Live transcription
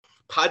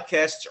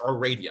podcasts are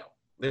radio.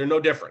 They're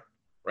no different,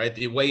 right?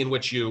 The way in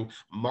which you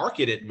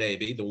market it,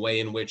 maybe the way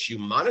in which you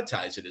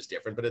monetize it is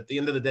different, but at the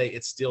end of the day,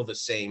 it's still the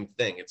same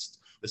thing. It's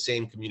the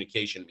same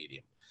communication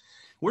medium.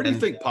 Where do you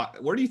think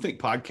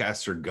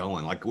podcasts are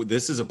going? Like,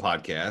 this is a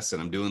podcast,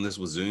 and I'm doing this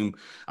with Zoom.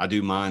 I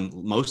do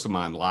most of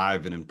mine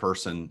live and in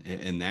person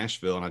in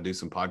Nashville, and I do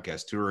some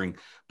podcast touring.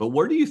 But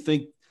where do you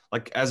think,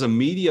 like, as a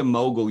media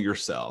mogul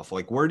yourself,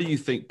 like, where do you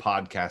think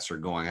podcasts are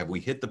going? Have we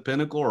hit the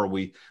pinnacle, or are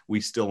we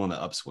still in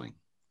the upswing?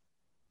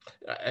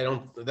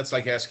 That's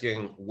like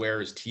asking,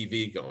 where is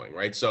TV going,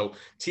 right? So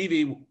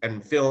TV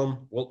and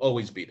film will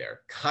always be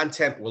there.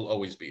 Content will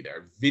always be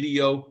there.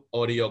 Video,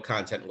 audio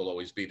content will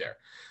always be there.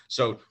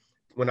 So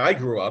when I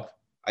grew up,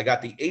 I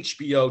got the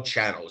HBO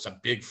channel. It was a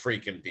big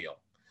freaking deal.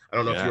 I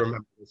don't know if you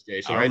remember this,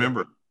 Jason. I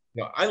remember.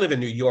 You know, I live in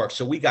New York,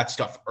 so we got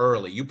stuff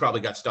early. You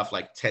probably got stuff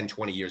like 10,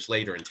 20 years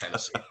later in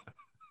Tennessee.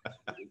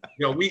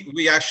 You know,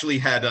 we actually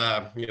had,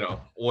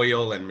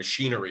 oil and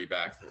machinery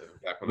back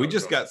when we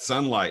just got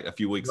sunlight a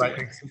few weeks ago.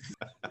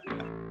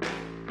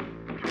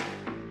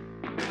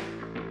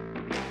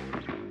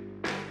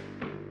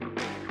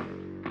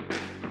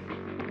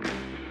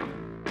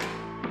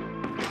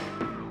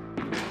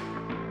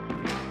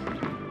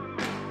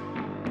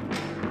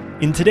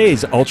 In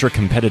today's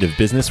ultra-competitive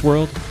business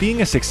world,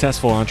 being a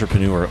successful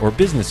entrepreneur or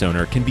business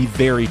owner can be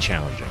very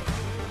challenging.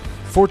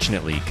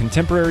 Fortunately,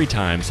 contemporary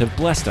times have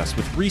blessed us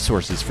with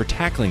resources for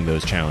tackling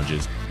those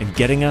challenges and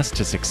getting us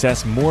to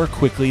success more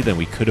quickly than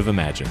we could have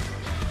imagined.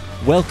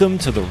 Welcome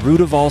to The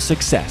Root of All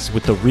Success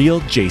with the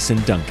real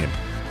Jason Duncan,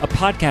 a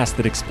podcast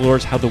that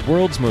explores how the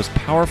world's most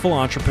powerful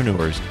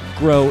entrepreneurs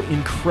grow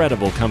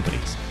incredible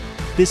companies.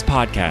 This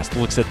podcast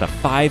looks at the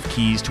 5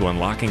 keys to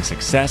unlocking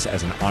success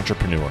as an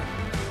entrepreneur.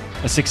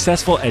 A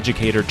successful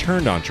educator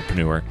turned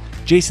entrepreneur,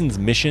 Jason's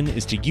mission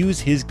is to use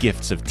his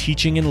gifts of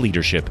teaching and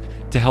leadership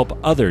to help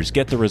others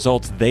get the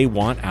results they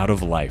want out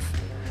of life.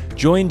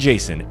 Join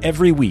Jason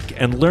every week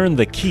and learn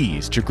the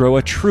keys to grow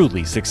a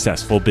truly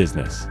successful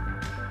business.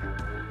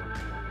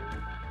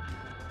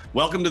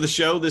 Welcome to the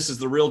show. This is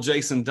the real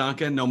Jason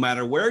Duncan. No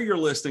matter where you're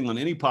listening on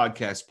any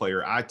podcast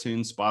player,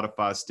 iTunes,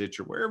 Spotify,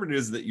 Stitcher, wherever it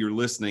is that you're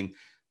listening,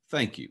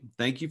 thank you.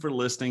 Thank you for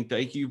listening.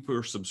 Thank you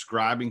for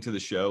subscribing to the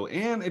show.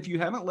 And if you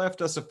haven't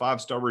left us a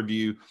 5-star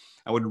review,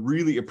 I would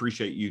really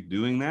appreciate you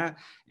doing that.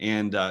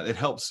 And it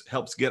helps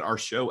get our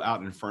show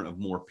out in front of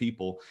more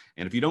people.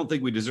 And if you don't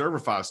think we deserve a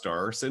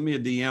 5-star, send me a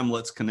DM.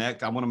 Let's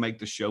connect. I want to make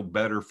the show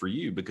better for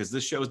you, because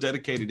this show is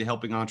dedicated to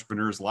helping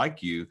entrepreneurs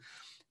like you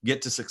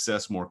get to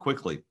success more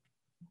quickly.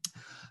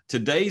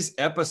 Today's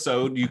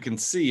episode, you can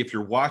see if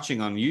you're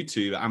watching on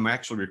YouTube, I'm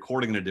actually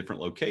recording in a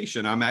different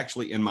location. I'm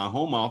actually in my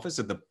home office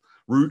at the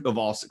Root of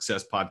All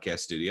Success podcast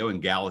studio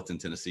in Gallatin,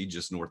 Tennessee,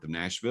 just north of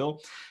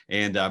Nashville.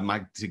 And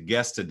my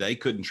guest today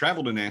couldn't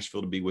travel to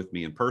Nashville to be with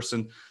me in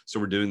person, so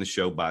we're doing the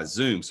show by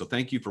Zoom. So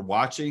thank you for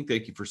watching.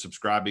 Thank you for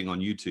subscribing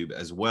on YouTube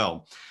as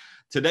well.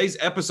 Today's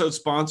episode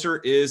sponsor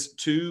is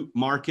 2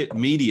 Market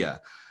Media.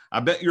 I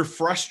bet you're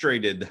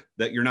frustrated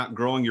that you're not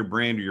growing your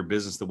brand or your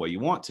business the way you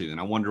want to, and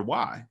I wonder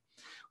why.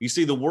 You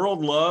see, the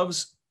world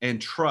loves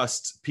and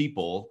trusts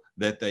people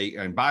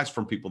and buys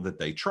from people that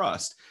they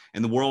trust.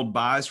 And the world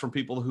buys from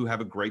people who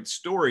have a great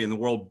story, and the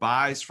world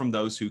buys from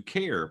those who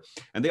care.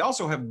 And they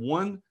also have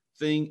one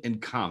thing in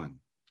common.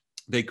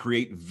 They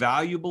create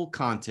valuable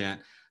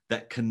content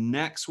that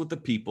connects with the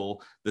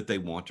people that they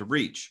want to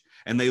reach.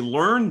 And they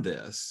learn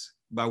this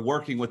by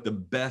working with the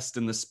best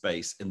in the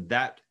space, and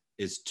that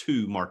is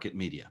 2 Market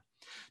Media.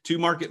 2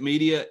 Market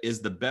Media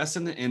is the best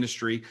in the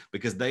industry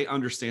because they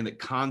understand that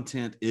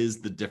content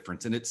is the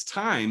difference. And it's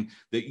time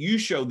that you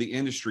show the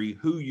industry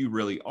who you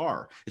really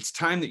are. It's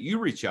time that you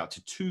reach out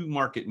to 2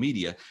 Market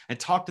Media and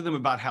talk to them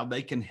about how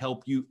they can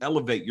help you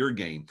elevate your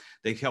game.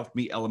 They've helped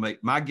me elevate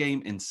my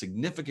game in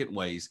significant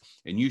ways,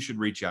 and you should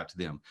reach out to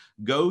them.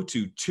 Go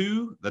to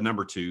 2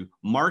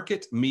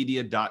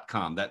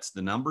 marketmedia.com. That's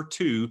the number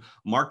 2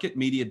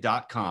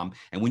 marketmedia.com.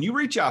 And when you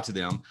reach out to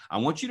them, I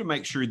want you to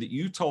make sure that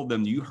you told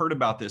them you heard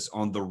about this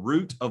on the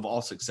Root of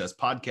All Success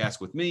podcast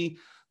with me,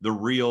 the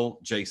real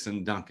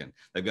Jason Duncan.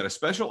 They've got a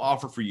special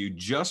offer for you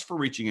just for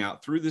reaching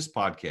out through this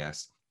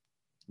podcast.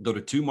 Go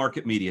to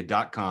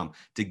 2marketmedia.com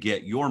to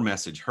get your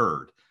message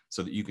heard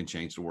so that you can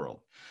change the world.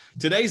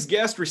 Today's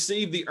guest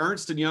received the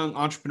Ernst & Young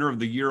Entrepreneur of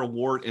the Year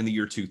Award in the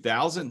year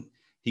 2000.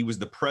 He was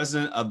the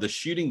president of the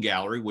Shooting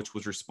Gallery, which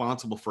was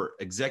responsible for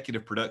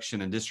executive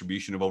production and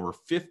distribution of over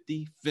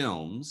 50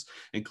 films,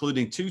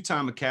 including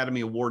 2-time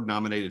Academy Award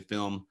nominated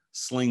film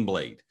Sling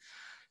Blade.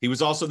 He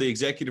was also the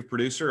executive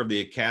producer of the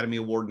Academy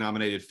Award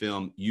nominated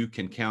film You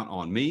Can Count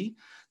on Me,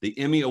 the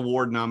Emmy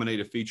Award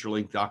nominated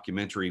feature-length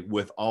documentary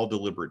With All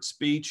Deliberate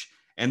Speech,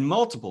 and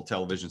multiple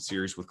television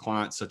series with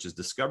clients such as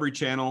Discovery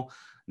Channel,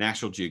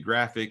 National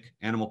Geographic,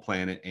 Animal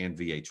Planet, and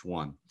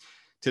VH1.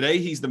 Today,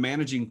 he's the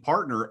managing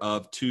partner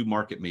of 2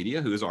 Market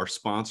Media, who is our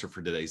sponsor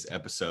for today's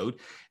episode.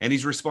 And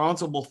he's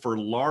responsible for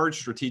large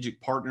strategic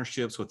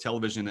partnerships with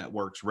television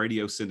networks,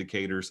 radio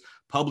syndicators,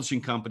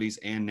 publishing companies,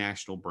 and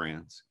national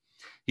brands.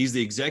 He's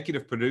the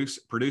executive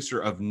producer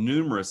of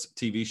numerous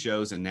TV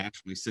shows and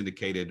nationally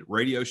syndicated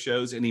radio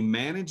shows, and he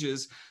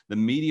manages the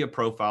media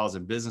profiles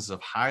and business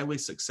of highly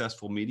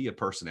successful media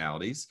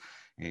personalities,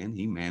 and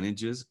he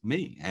manages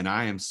me. And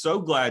I am so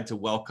glad to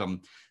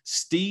welcome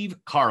Steve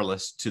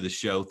Carlis to the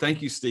show.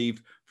 Thank you,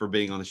 Steve, for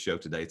being on the show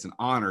today. It's an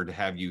honor to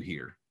have you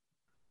here.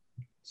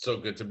 So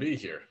good to be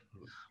here.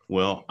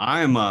 Well,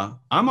 I'm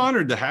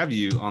honored to have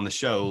you on the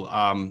show.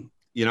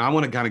 I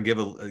want to kind of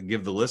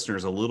give the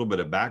listeners a little bit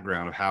of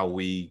background of how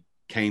we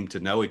came to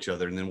know each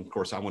other, and then of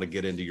course I want to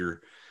get into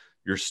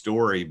your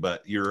story.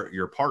 But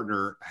your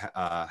partner,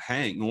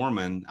 Hank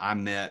Norman, I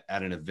met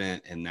at an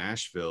event in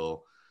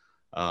Nashville.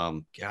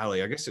 I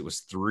guess it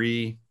was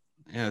 3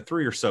 or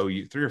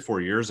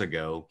 4 years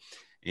ago,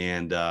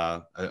 and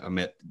I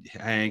met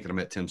Hank and I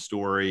met Tim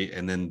Story,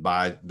 and then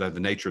by the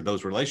nature of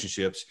those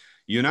relationships,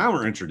 you and I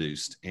were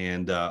introduced,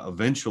 and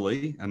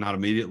eventually, and not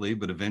immediately,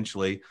 but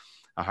eventually,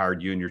 I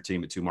hired you and your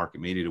team at 2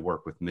 Market Media to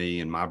work with me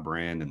and my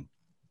brand.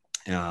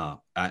 And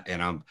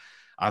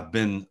I've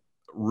been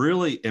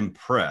really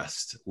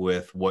impressed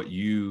with what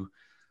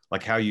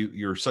how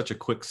you're such a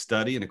quick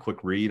study and a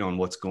quick read on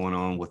what's going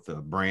on with the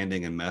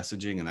branding and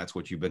messaging. And that's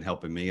what you've been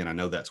helping me. And I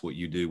know that's what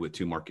you do with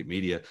 2 Market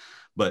Media,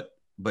 but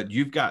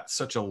you've got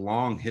such a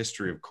long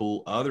history of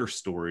cool other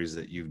stories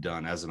that you've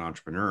done as an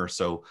entrepreneur.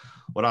 So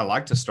what I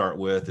like to start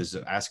with is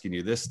asking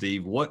you this,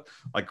 Steve,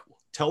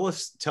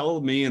 tell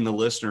me and the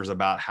listeners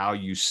about how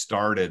you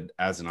started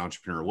as an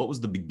entrepreneur. What was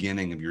the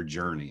beginning of your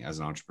journey as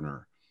an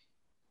entrepreneur?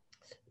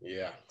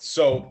 Yeah.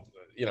 So,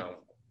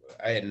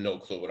 I had no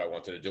clue what I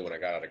wanted to do when I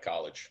got out of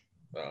college.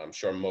 I'm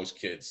sure most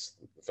kids,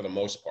 for the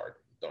most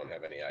part, don't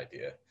have any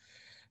idea.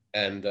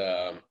 And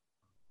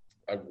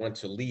I went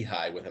to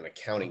Lehigh with an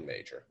accounting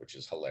major, which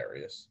is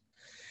hilarious.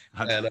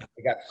 And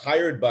I got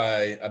hired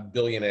by a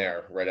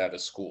billionaire right out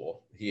of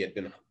school. He had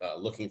been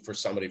looking for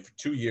somebody for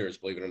 2 years,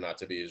 believe it or not,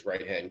 to be his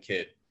right-hand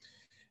kid.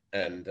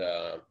 And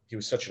he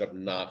was such an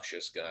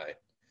obnoxious guy.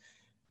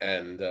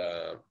 And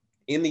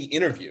in the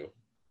interview,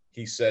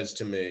 he says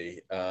to me,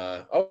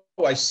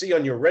 I see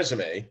on your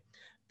resume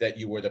that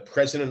you were the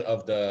president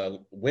of the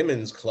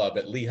women's club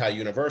at Lehigh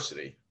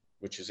University,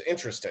 which is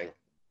interesting.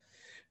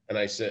 And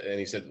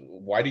he said,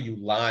 why do you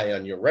lie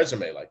on your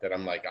resume like that?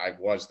 I'm like, I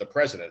was the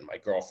president. My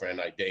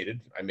girlfriend I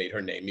dated, I made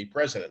her name me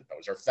president.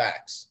 Those are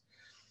facts.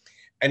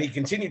 And he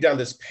continued down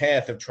this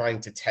path of trying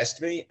to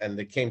test me. And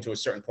it came to a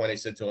certain point. I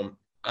said to him,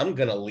 I'm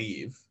going to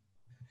leave.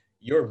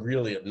 You're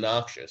really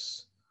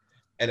obnoxious.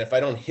 And if I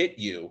don't hit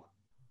you,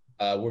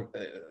 I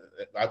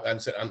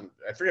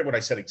forget what I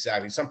said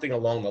exactly, something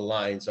along the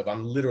lines of,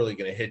 I'm literally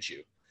going to hit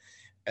you.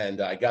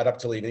 And I got up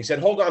to leave. And he said,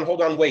 hold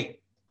on, wait.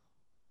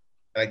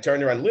 And I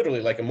turned around literally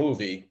like a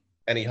movie,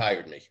 and he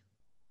hired me.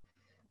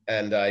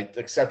 And I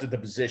accepted the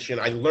position.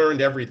 I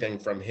learned everything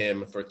from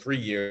him for 3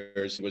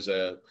 years. He was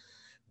a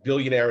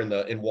billionaire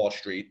in Wall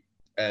Street.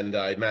 And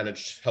I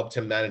helped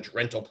him manage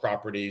rental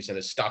properties and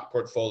his stock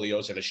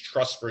portfolios and his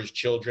trust for his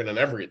children and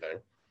everything.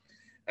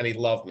 And he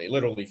loved me,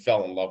 literally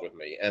fell in love with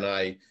me.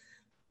 And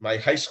my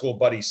high school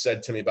buddy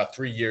said to me about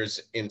 3 years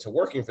into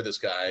working for this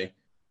guy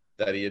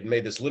that he had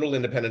made this little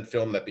independent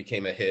film that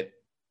became a hit.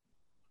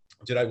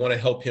 Did I want to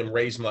help him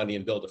raise money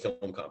and build a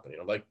film company?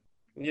 And I'm like,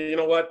 you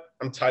know what?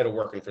 I'm tired of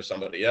working for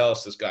somebody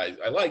else. This guy,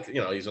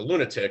 he's a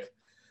lunatic,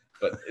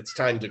 but it's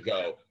time to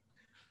go.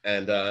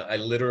 And I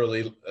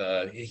literally,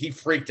 he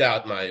freaked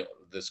out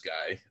this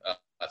guy.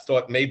 I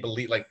thought made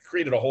believe,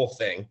 created a whole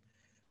thing,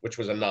 which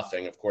was a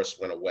nothing, of course,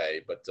 went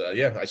away. But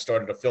I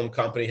started a film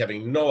company,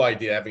 having no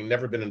idea, having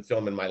never been in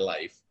film in my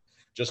life,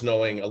 just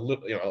knowing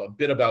a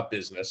bit about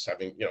business, I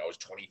was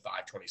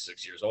 25,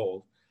 26 years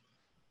old.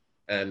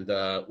 And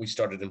we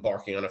started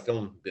embarking on a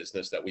film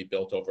business that we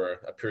built over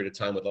a period of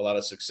time with a lot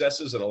of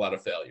successes and a lot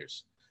of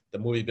failures. The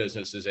movie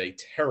business is a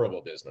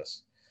terrible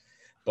business,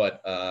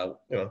 but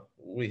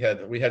we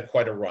had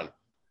quite a run.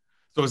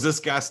 So is this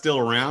guy still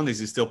around? Is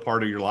he still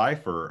part of your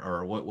life,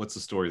 or what's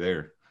the story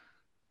there?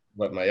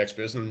 But my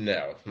ex-business,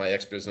 no. My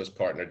ex-business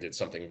partner did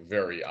something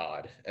very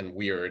odd and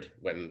weird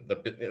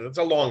it's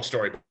a long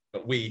story,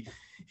 but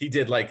he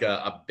did like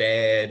a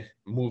bad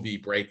movie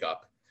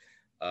breakup.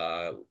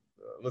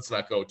 Let's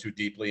not go too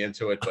deeply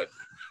into it, but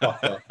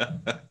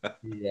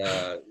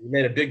he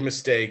made a big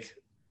mistake.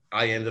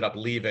 I ended up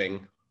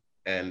leaving,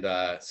 and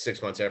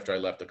 6 months after I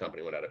left, the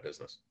company went out of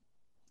business.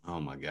 Oh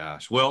my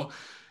gosh. Well,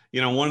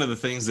 one of the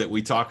things that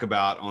we talk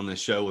about on this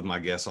show with my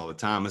guests all the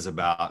time is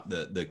about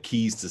the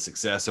keys to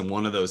success. And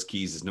one of those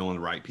keys is knowing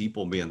the right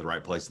people and being in the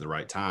right place at the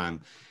right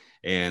time.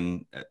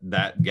 And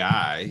that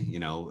guy,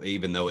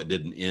 even though it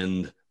didn't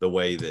end the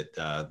way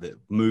that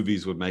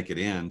movies would make it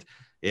end,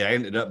 it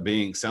ended up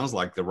sounds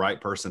like the right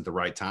person at the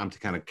right time to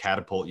kind of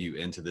catapult you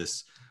into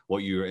this, what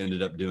you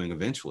ended up doing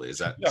eventually. Is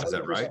that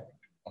right?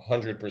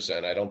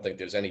 100%. I don't think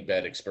there's any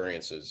bad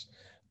experiences.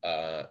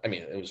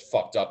 It was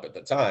fucked up at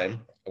the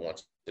time. I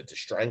wanted to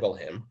strangle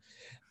him,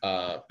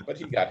 but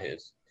he got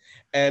his.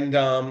 And,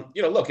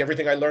 look,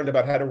 everything I learned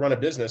about how to run a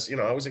business,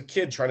 I was a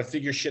kid trying to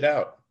figure shit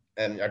out.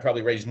 And I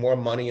probably raised more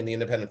money in the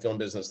independent film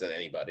business than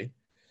anybody.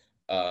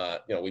 A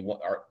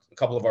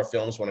couple of our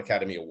films won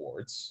Academy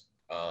Awards.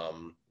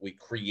 We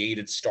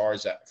created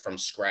stars from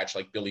scratch,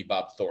 like Billy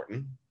Bob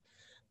Thornton.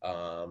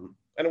 And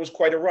it was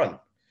quite a run.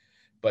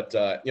 But,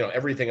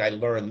 everything I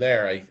learned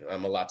there,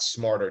 I'm a lot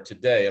smarter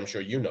today. I'm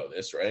sure you know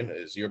this, right?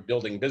 As you're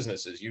building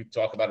businesses, you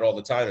talk about it all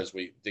the time as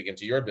we dig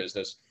into your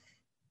business.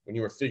 When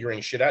you were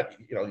figuring shit out,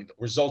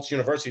 Results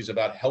University is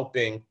about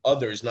helping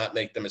others not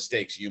make the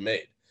mistakes you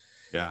made.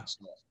 Yeah.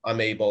 So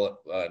I'm able,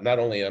 not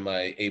only am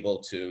I able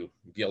to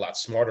be a lot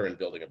smarter in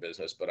building a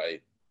business, but I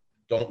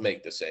don't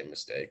make the same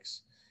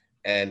mistakes.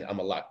 And I'm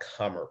a lot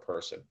calmer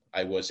person.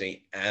 I was an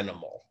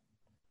animal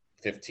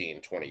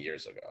 15, 20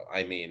 years ago.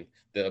 I mean,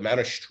 the amount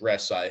of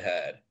stress I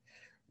had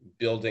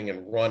building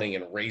and running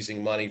and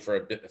raising money for a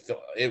bit,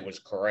 it was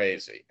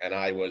crazy. And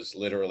I was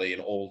literally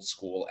an old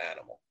school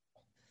animal.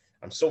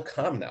 I'm so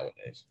calm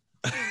nowadays.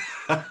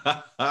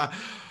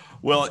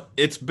 Well,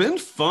 it's been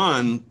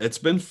fun. It's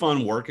been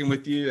fun working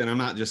with you. And I'm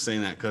not just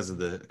saying that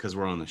because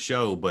we're on the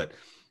show, but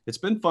it's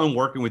been fun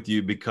working with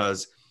you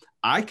because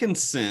I can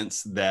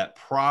sense that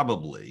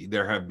probably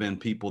there have been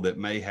people that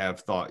may have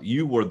thought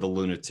you were the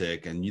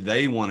lunatic and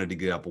they wanted to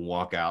get up and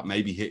walk out,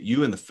 maybe hit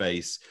you in the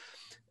face.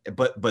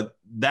 But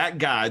that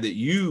guy that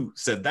you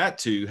said that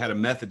to had a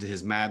method to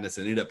his madness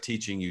and ended up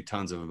teaching you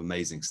tons of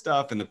amazing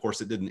stuff. And of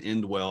course, it didn't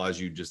end well, as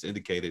you just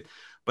indicated.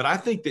 But I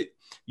think that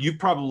you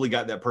probably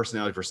got that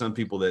personality for some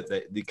people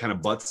that kind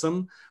of butts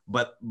them.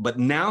 But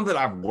now that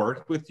I've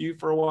worked with you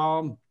for a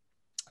while,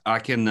 I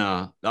can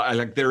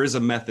there is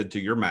a method to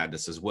your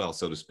madness as well,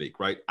 so to speak,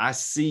 right? I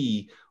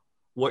see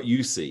what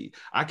you see.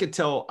 I could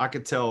tell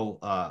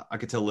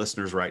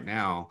listeners right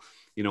now,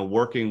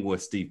 working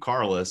with Steve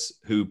Carlis,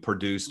 who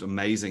produced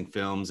amazing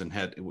films and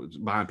was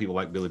behind people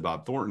like Billy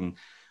Bob Thornton,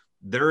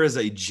 there is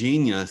a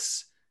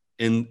genius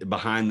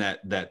behind that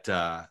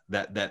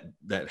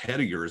head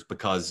of yours,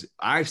 because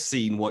I've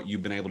seen what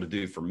you've been able to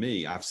do for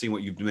me. I've seen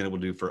what you've been able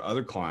to do for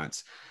other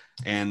clients.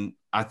 And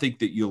I think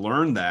that you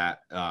learn that,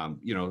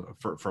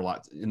 for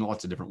in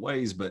lots of different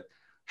ways, but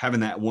having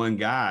that one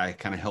guy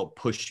kind of help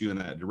push you in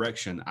that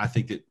direction. I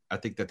think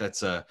that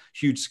that's a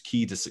huge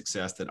key to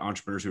success that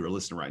entrepreneurs who are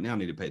listening right now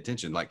need to pay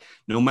attention. Like,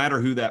 no matter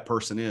who that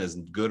person is,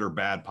 good or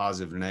bad,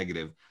 positive or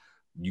negative,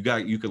 you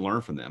can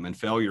learn from them, and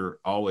failure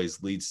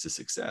always leads to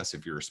success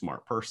if you're a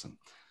smart person.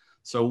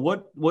 So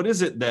what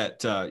is it that,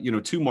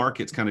 Two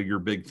Market's kind of your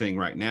big thing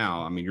right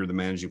now? I mean, you're the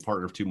managing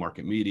partner of Two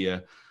Market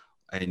Media,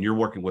 and you're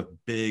working with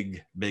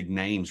big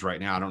names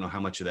right now. I don't know how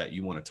much of that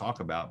you want to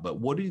talk about, but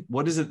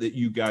what is it that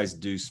you guys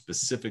do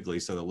specifically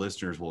so the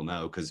listeners will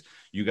know? Because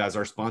you guys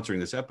are sponsoring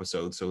this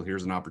episode. So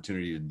here's an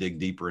opportunity to dig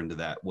deeper into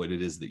that, what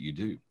it is that you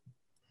do.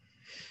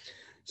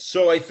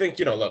 So I think,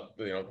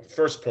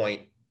 first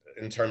point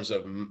in terms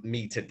of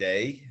me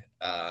today,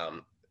 I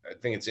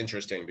think it's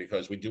interesting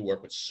because we do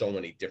work with so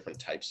many different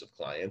types of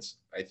clients.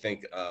 I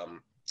think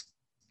I'm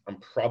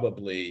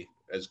probably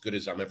as good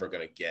as I'm ever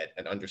going to get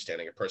at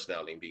understanding a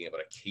personality and being able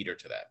to cater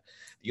to that.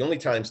 The only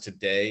times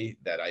today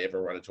that I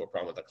ever run into a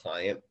problem with a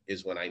client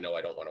is when I know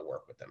I don't want to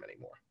work with them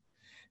anymore.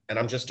 And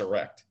I'm just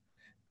direct.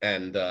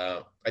 And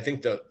I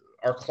think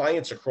our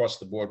clients across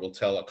the board will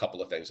tell a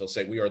couple of things. They'll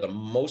say we are the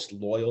most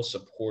loyal,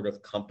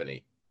 supportive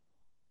company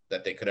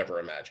that they could ever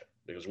imagine,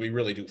 because we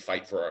really do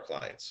fight for our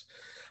clients.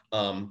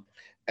 And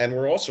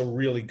we're also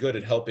really good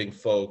at helping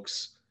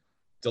folks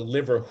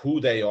deliver who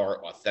they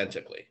are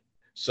authentically.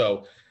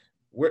 So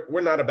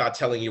we're not about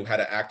telling you how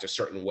to act a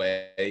certain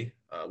way,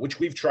 which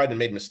we've tried and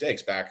made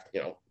mistakes back,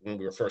 when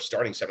we were first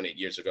starting 7-8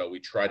 years ago. We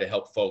tried to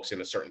help folks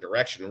in a certain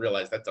direction and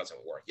realized that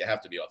doesn't work. You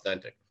have to be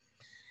authentic,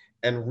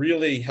 and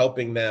really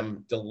helping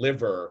them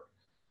deliver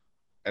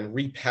and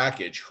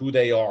repackage who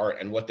they are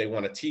and what they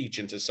want to teach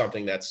into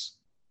something that's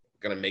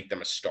going to make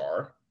them a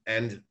star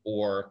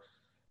or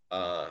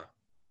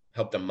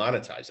help them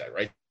monetize that,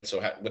 right? So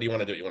what do you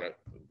want to do?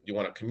 You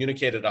want to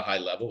communicate at a high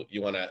level.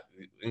 You want to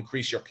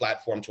increase your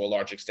platform to a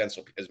large extent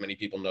so as many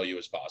people know you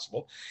as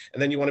possible.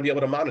 And then you want to be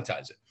able to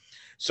monetize it.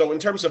 So in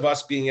terms of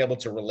us being able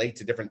to relate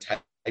to different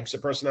types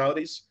of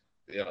personalities,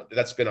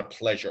 that's been a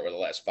pleasure over the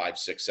last 5,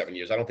 6, 7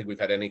 years. I don't think we've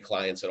had any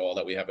clients at all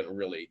that we haven't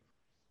really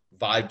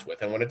vibed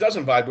with. And when it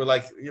doesn't vibe, we're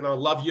like,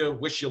 love you,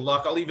 wish you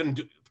luck. I'll even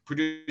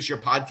produce your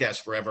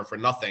podcast forever for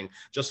nothing,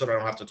 just so that I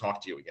don't have to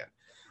talk to you again.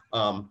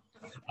 I'll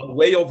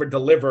way over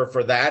deliver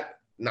for that,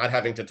 not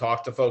having to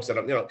talk to folks that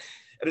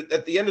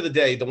at the end of the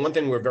day, the one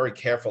thing we're very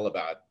careful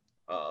about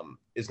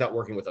is not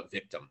working with a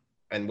victim.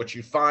 And what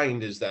you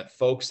find is that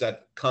folks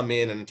that come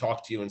in and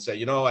talk to you and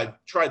say,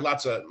 I've tried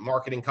lots of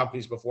marketing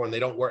companies before and they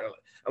don't work.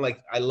 I'm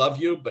like, I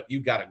love you, but you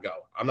got to go.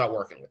 I'm not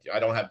working with you. I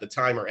don't have the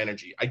time or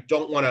energy. I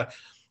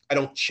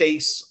don't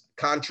chase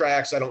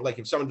contracts. I don't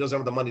if someone doesn't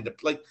have the money to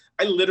play.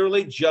 I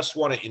literally just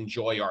want to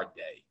enjoy our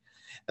day.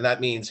 And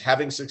that means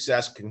having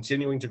success,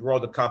 continuing to grow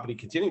the company,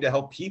 continuing to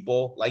help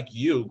people like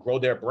you grow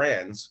their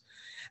brands.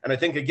 And I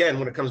think, again,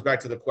 when it comes back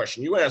to the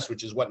question you asked,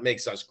 which is what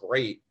makes us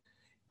great,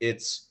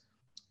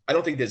 I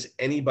don't think there's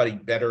anybody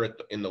better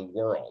in the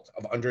world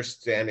of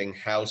understanding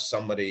how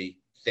somebody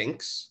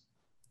thinks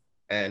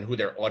and who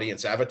their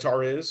audience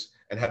avatar is,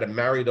 and how to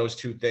marry those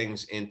two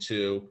things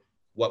into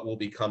what will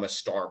become a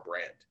star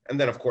brand. And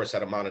then, of course, how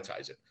to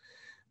monetize it.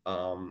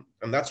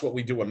 And that's what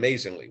we do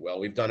amazingly well.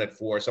 We've done it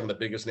for some of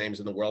the biggest names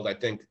in the world. I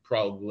think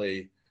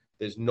probably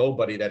there's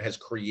nobody that has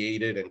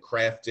created and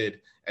crafted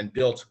and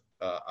built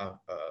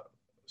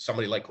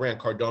somebody like Grant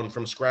Cardone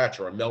from scratch,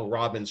 or a Mel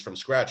Robbins from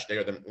scratch. They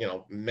are the,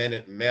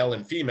 male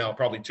and female,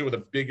 probably two of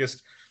the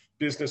biggest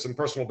business and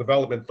personal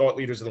development thought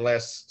leaders in the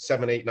last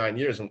 7, 8, 9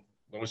 years. And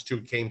those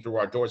two came through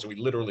our doors, and we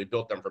literally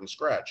built them from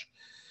scratch.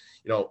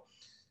 Look,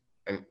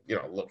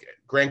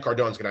 Grant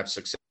Cardone's going to have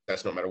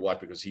success no matter what,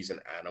 because he's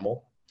an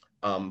animal.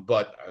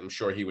 But I'm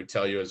sure he would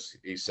tell you, as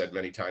he said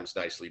many times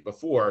nicely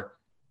before,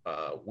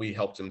 we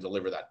helped him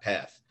deliver that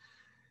path.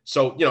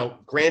 So,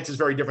 Grant is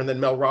very different than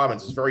Mel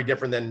Robbins. It's very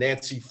different than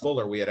Nancy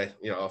Fuller. We had a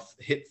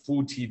hit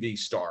food TV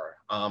star.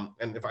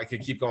 And if I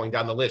could keep going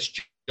down the list,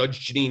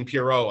 Judge Jeanine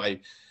Pirro, I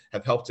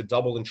have helped to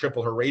double and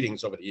triple her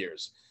ratings over the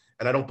years.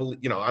 And I don't believe,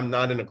 I'm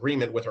not in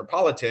agreement with her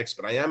politics,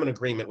 but I am in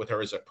agreement with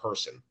her as a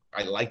person.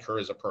 I like her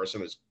as a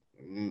person, as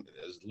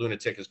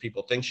lunatic as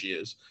people think she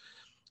is.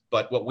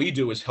 But what we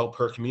do is help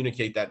her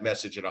communicate that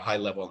message at a high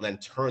level, and then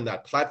turn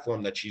that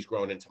platform that she's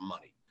grown into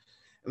money.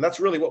 And that's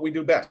really what we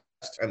do best.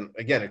 And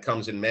again, it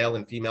comes in male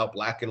and female,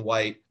 black and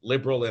white,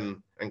 liberal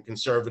and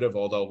conservative,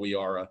 although we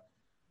are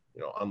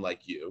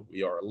unlike you,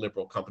 we are a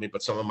liberal company,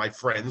 but some of my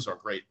friends are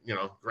great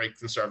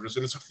conservatives.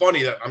 And it's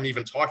funny that I'm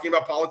even talking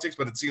about politics,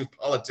 but it seems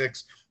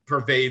politics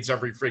pervades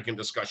every freaking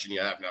discussion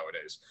you have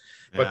nowadays.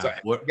 Yeah.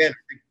 But again,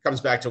 it comes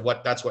back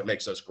to that's what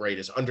makes us great,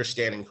 is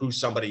understanding who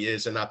somebody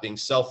is and not being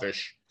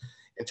selfish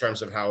in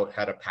terms of how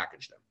to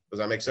package them. Does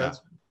that make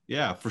sense?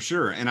 Yeah, for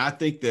sure. And I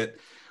think that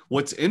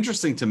what's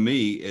interesting to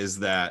me is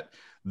that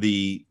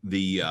the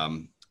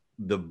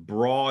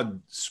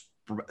broad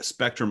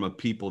spectrum of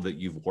people that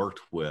you've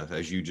worked with,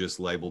 as you just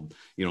labeled,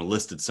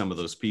 listed some of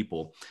those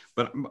people.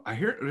 But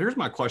here's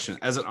my question.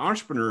 As an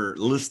entrepreneur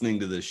listening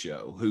to this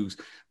show, who's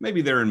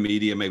maybe they're in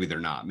media, maybe they're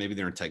not, maybe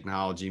they're in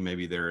technology,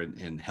 maybe they're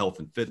in health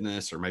and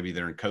fitness, or maybe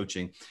they're in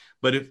coaching.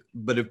 But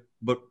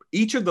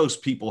each of those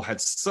people had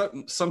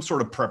some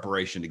sort of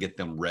preparation to get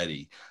them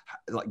ready.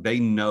 Like they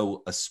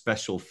know a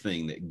special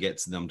thing that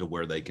gets them to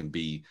where they can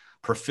be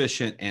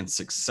proficient and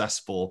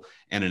successful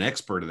and an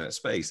expert in that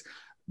space.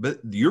 But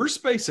your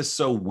space is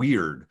so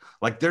weird.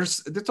 Like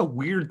that's a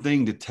weird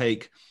thing to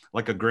take,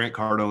 like a Grant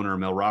Cardone or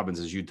Mel Robbins,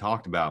 as you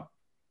talked about,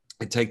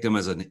 and take them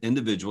as an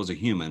individual, as a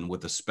human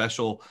with a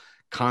special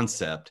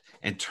concept,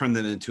 and turn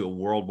that into a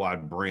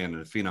worldwide brand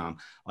and a phenom.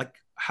 Like,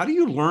 how do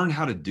you learn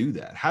how to do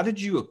that? How did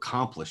you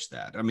accomplish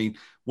that? I mean,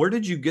 where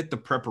did you get the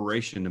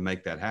preparation to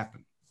make that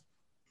happen?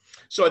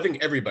 So I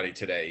think everybody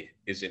today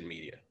is in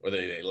media, whether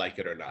they like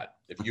it or not.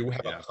 If you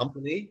have a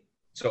company,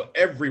 so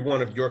every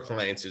one of your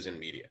clients is in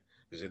media,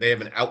 because they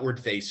have an outward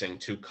facing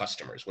to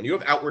customers. When you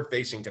have outward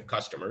facing to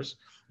customers,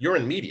 you're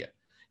in media.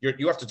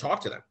 You have to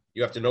talk to them.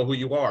 You have to know who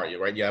you are.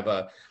 Right? You have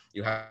a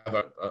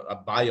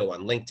bio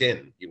on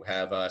LinkedIn. You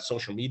have a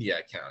social media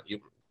account.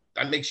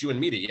 That makes you in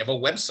media. You have a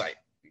website.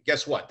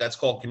 Guess what? That's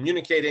called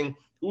communicating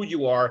who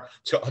you are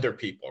to other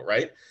people,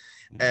 right?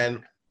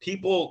 And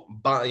people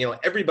buy,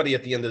 everybody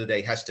at the end of the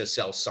day has to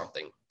sell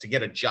something. To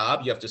get a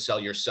job, you have to sell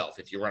yourself.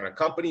 If you run a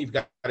company, you've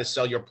got to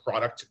sell your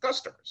product to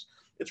customers.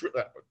 It's,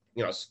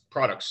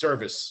 product,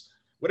 service,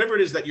 whatever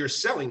it is that you're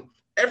selling,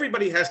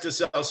 everybody has to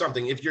sell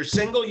something. If you're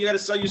single, you got to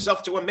sell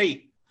yourself to a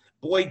mate,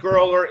 boy,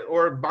 girl,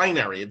 or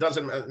binary. It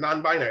doesn't,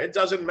 non-binary, it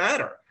doesn't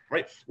matter,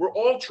 right? We're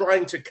all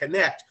trying to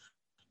connect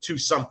to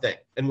something.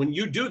 And when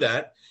you do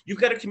that,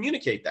 you've got to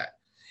communicate that.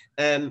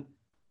 And,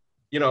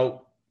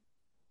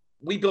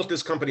 we built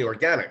this company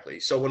organically.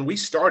 So when we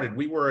started,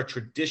 we were a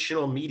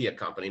traditional media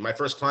company. My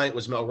first client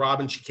was Mel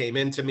Robbins. She came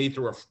into me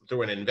through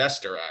an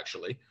investor,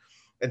 actually,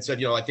 and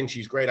said, I think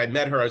she's great. I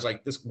met her. I was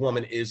like, this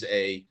woman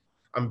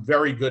I'm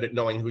very good at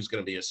knowing who's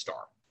going to be a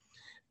star.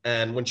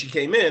 And when she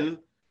came in,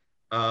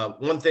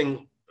 one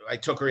thing, I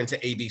took her into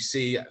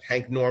ABC.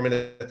 Hank Norman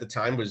at the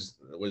time was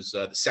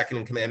the second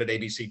in command at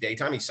ABC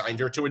Daytime. He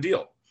signed her to a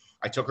deal.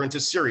 I took her into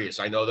Sirius.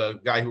 I know the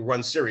guy who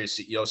runs Sirius,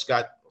 CEO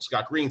Scott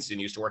Greenstein,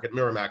 used to work at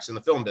Miramax in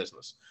the film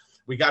business.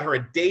 We got her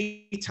a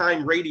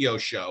daytime radio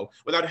show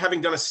without having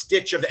done a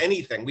stitch of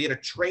anything. We had to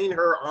train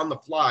her on the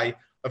fly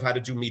of how to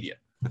do media.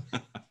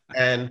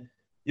 And,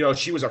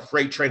 she was a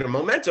freight train of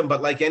momentum,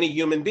 but like any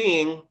human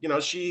being,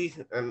 she,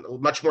 and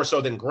much more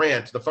so than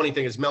Grant. The funny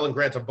thing is Mel and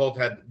Grant have both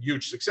had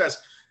huge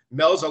success.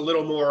 Mel's a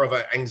little more of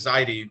an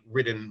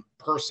anxiety-ridden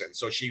person.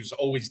 So she's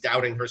always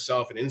doubting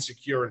herself and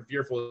insecure and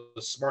fearful,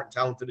 as smart and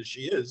talented as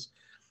she is.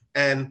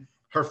 And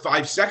her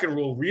 5-second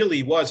rule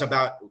really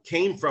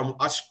came from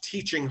us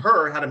teaching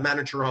her how to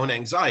manage her own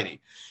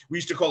anxiety. We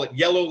used to call it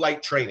yellow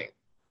light training.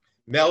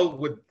 Mel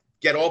would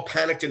get all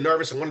panicked and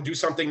nervous and want to do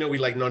something new. We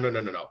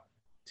no.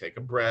 Take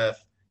a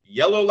breath.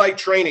 Yellow light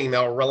training,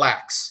 Mel,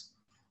 relax.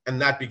 And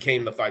that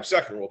became the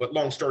 5-second rule. But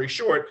long story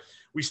short,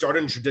 we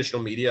started in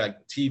traditional media,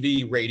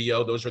 TV,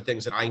 radio. Those are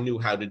things that I knew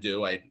how to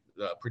do. I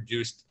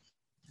produced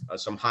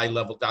some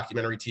high-level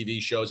documentary TV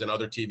shows and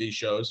other TV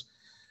shows,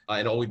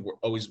 and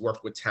always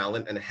worked with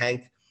talent. And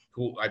Hank,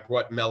 who I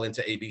brought Mel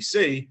into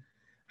ABC,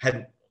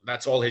 had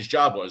that's all his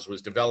job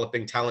was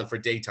developing talent for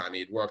daytime. He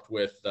had worked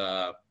with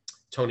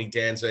Tony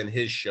Danza in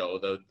his show.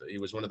 He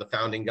was one of the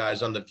founding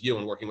guys on The View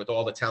and working with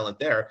all the talent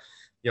there.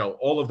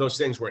 All of those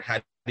things were, how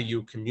do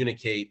you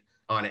communicate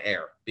on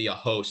air, be a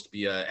host,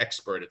 be an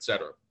expert,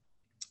 etc.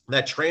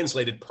 That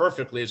translated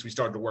perfectly as we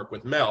started to work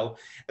with Mel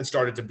and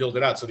started to build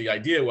it out. So the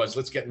idea was,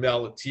 let's get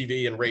Mel at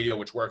TV and radio,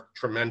 which worked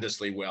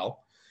tremendously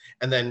well,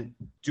 and then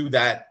do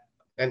that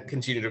and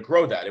continue to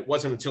grow that. It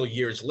wasn't until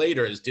years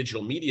later, as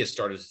digital media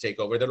started to take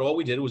over, that all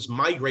we did was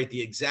migrate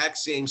the exact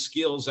same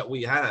skills that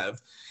we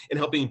have in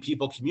helping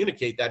people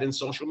communicate that in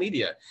social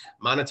media,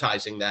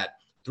 monetizing that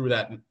through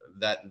that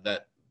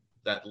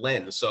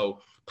lens. So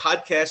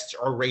podcasts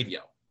are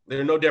radio.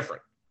 They're no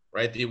different,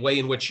 right? The way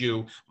in which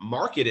you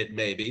market it,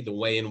 maybe the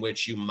way in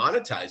which you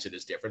monetize it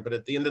is different, but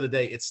at the end of the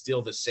day, it's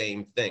still the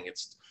same thing.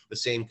 It's the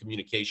same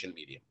communication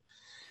medium.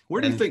 Where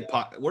do you think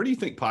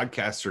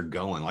podcasts are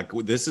going? Like,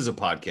 this is a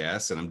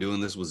podcast, and I'm doing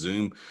this with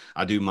Zoom.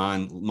 I do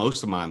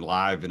most of mine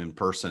live and in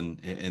person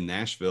in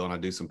Nashville, and I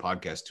do some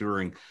podcast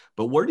touring.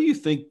 But where do you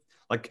think,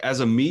 like, as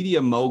a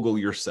media mogul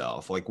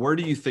yourself, like, where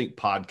do you think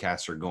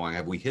podcasts are going?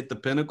 Have we hit the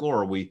pinnacle,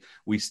 or are we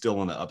still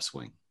on the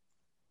upswing?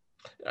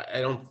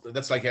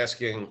 That's like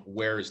asking,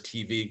 where is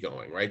TV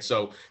going, right?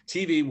 So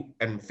TV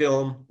and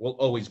film will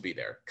always be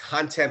there.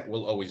 Content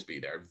will always be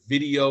there.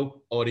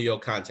 Video, audio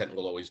content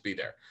will always be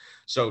there.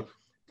 So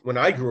when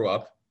I grew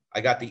up, I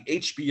got the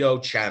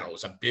HBO channel. It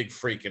was a big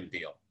freaking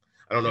deal.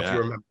 I don't know if you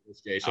remember this,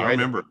 Jason. I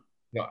remember.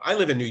 I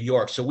live in New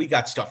York, so we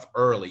got stuff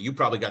early. You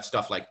probably got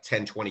stuff like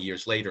 10, 20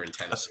 years later in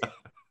Tennessee.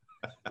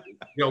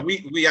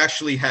 We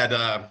actually had,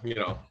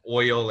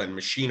 oil and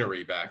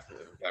machinery back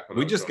when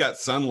we just got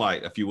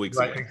sunlight a few weeks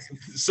ago.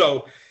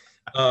 So,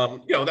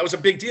 that was a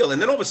big deal.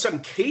 And then all of a sudden,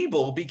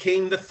 cable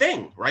became the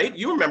thing, right?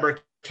 You remember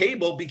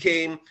cable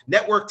became,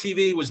 network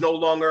TV was no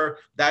longer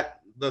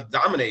the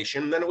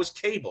domination. Then it was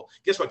cable.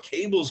 Guess what?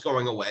 Cable's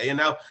going away. And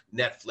now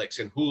Netflix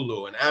and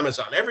Hulu and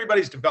Amazon,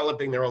 everybody's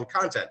developing their own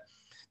content.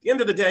 At the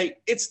end of the day,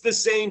 it's the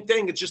same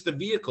thing. It's just the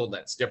vehicle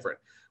that's different.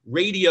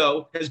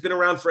 Radio has been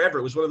around forever.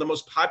 It was one of the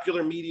most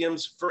popular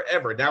mediums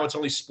forever. Now it's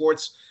only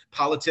sports,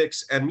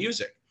 politics, and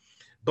music.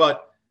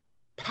 But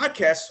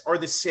podcasts are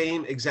the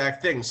same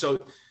exact thing. So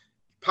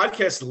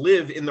podcasts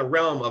live in the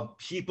realm of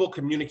people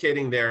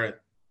communicating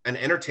and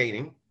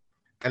entertaining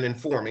and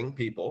informing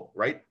people,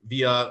 right?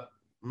 Via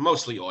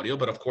mostly audio,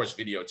 but of course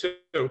video too.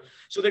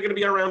 So they're going to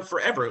be around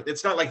forever.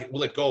 It's not like,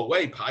 will it go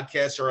away?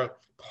 Podcasts are a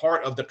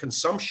part of the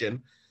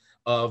consumption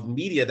of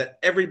media that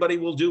everybody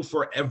will do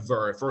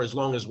forever, for as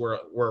long as we're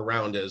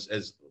around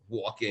as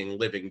walking,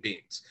 living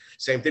beings.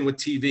 Same thing with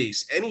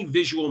TVs. Any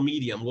visual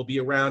medium will be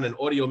around, and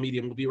audio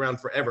medium will be around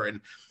forever.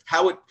 And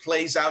how it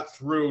plays out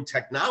through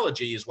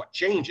technology is what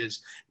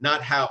changes,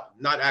 not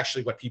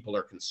actually what people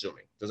are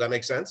consuming. Does that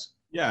make sense?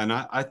 Yeah, and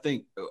I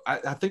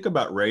think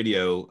about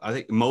radio. I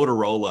think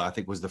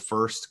Motorola, was the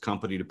first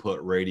company to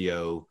put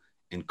radio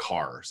in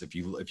cars. If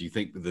you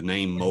think the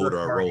name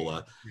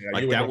Motorola,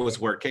 that was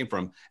where it came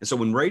from. And so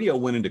when radio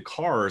went into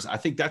cars, I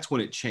think that's when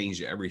it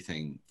changed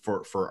everything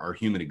for our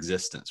human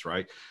existence,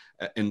 right?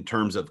 In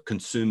terms of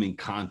consuming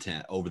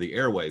content over the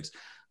airwaves.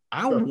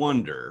 I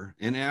wonder,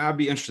 and I'd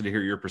be interested to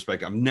hear your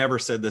perspective. I've never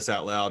said this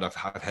out loud. I've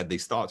had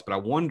these thoughts, but I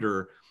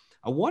wonder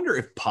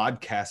if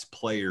podcast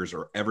players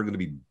are ever going to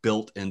be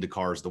built into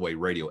cars the way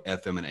radio,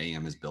 FM, and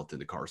AM is built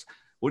into cars.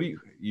 What do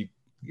you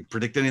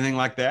predict anything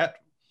like that?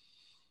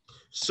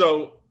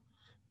 So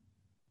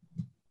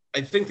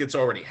I think it's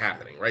already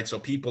happening, right? So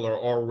people are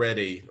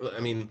already,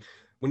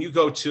 when you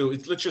go to,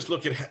 let's just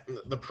look at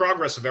the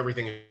progress of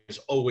everything is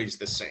always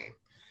the same.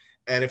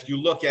 And if you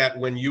look at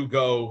when you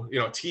go,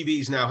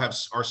 TVs now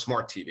are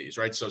smart TVs,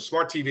 right? So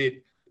smart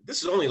TV,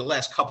 this is only the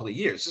last couple of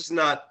years. This is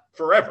not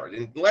forever.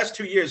 In the last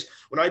 2 years,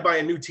 when I buy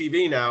a new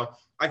TV now,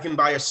 I can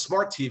buy a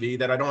smart TV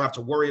that I don't have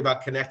to worry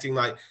about connecting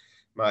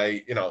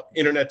my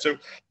internet to.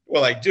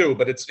 Well, I do,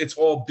 but it's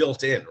all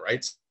built in,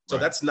 right? So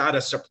that's not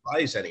a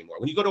surprise anymore.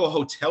 When you go to a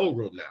hotel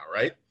room now,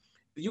 right?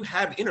 You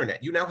have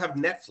internet. You now have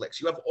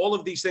Netflix. You have all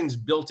of these things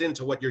built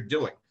into what you're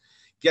doing.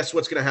 Guess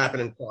what's going to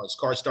happen in cars?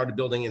 Cars started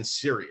building in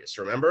Sirius,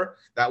 remember?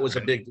 That was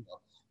a big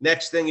deal.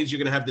 Next thing is you're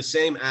going to have the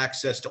same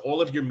access to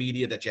all of your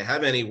media that you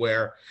have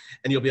anywhere,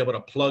 and you'll be able to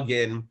plug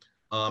in.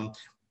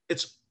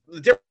 It's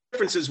the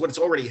difference is what's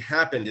already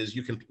happened is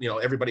you can,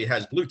 everybody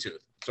has Bluetooth.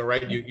 So,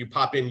 right, you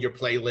pop in your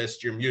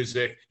playlist, your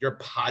music, your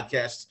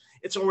podcasts.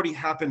 It's already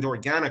happened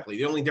organically.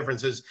 The only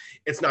difference is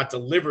it's not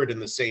delivered in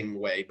the same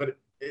way, but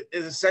it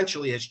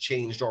essentially has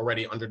changed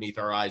already underneath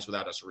our eyes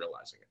without us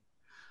realizing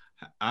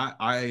it.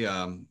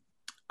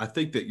 I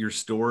think that your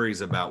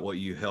stories about what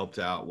you helped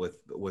out with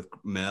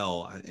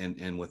Mel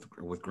and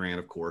with Grant,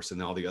 of course,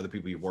 and all the other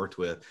people you've worked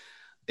with,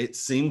 it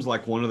seems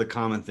like one of the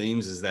common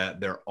themes is that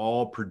they're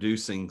all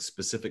producing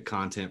specific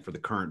content for the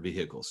current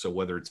vehicles. So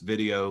whether it's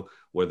video,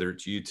 whether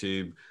it's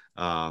YouTube,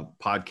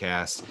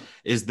 podcasts,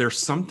 is there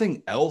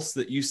something else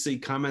that you see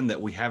coming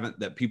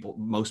that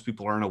most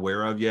people aren't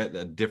aware of yet,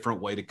 a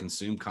different way to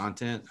consume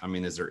content?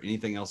 Is there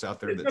anything else out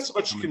there? It's not so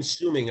much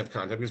consuming of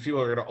content, because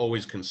people are going to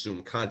always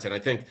consume content. I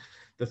think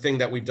the thing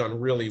that we've done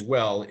really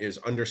well is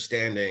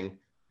understanding,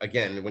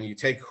 again, when you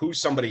take who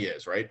somebody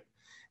is, right?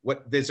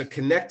 There's a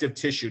connective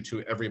tissue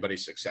to everybody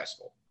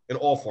successful in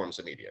all forms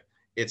of media.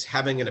 It's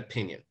having an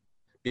opinion,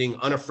 being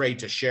unafraid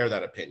to share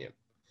that opinion,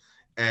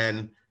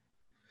 and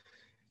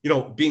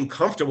being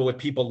comfortable with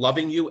people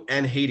loving you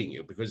and hating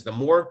you, because the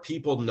more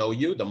people know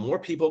you, the more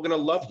people are going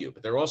to love you,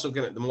 but they're also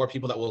the more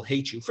people that will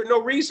hate you for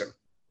no reason.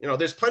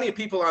 There's plenty of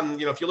people on,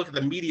 if you look at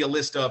the media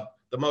list of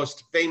the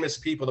most famous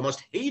people, the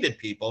most hated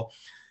people,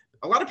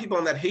 a lot of people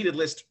on that hated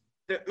list,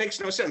 that makes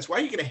no sense. Why are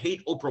you going to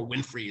hate Oprah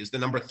Winfrey as the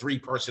number 3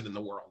 person in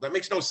the world? That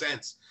makes no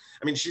sense.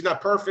 I mean, she's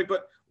not perfect,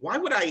 but why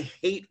would I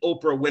hate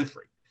Oprah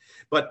Winfrey?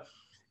 But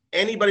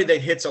anybody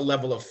that hits a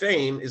level of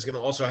fame is going to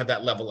also have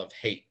that level of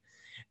hate.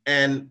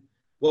 And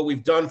what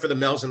we've done for the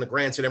Mels and the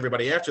Grants and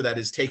everybody after that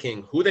is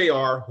taking who they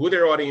are, who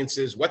their audience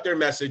is, what their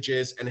message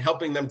is, and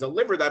helping them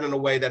deliver that in a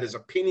way that is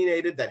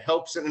opinionated, that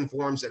helps and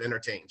informs and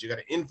entertains. You got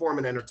to inform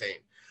and entertain.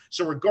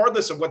 So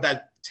regardless of what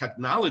that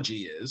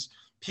technology is,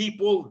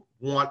 people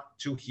want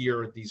to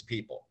hear these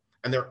people,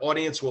 and their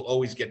audience will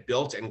always get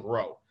built and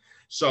grow.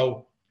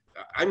 So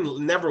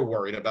I'm never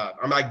worried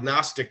I'm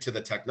agnostic to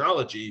the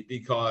technology,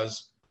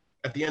 because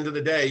at the end of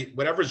the day,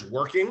 whatever's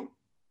working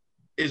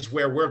is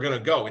where we're going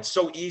to go. It's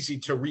so easy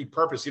to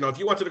repurpose. If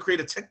you wanted to create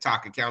a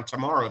TikTok account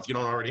tomorrow, if you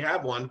don't already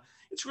have one,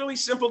 it's really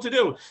simple to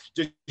do.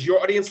 Does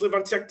your audience live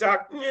on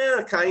TikTok?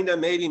 Yeah, kind of,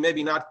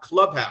 maybe not.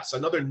 Clubhouse,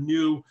 another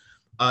new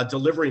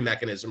delivery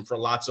mechanism for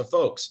lots of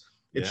folks.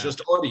 It's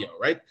just audio,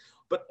 right?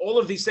 But all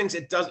of these things,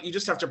 you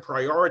just have to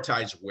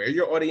prioritize where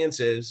your audience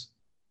is,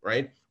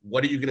 right?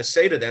 What are you going to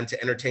say to them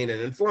to entertain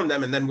and inform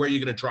them? And then where are you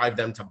going to drive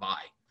them to buy?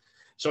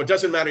 So it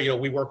doesn't matter,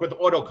 we work with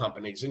auto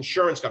companies,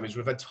 insurance companies.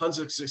 We've had tons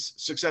of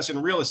success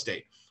in real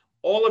estate.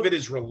 All of it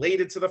is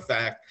related to the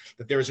fact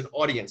that there is an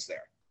audience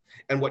there.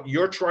 And what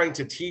you're trying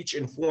to teach,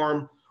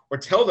 inform, or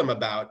tell them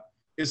about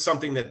is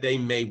something that they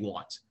may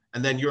want.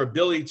 And then your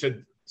ability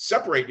to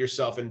separate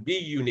yourself and be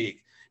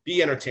unique,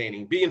 be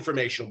entertaining, be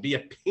informational, be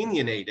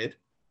opinionated,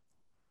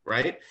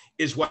 right,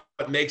 is what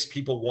makes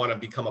people want to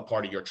become a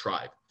part of your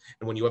tribe.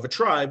 And when you have a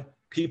tribe,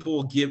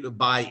 people will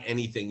buy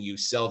anything you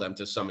sell them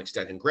to some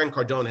extent. And Grant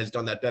Cardone has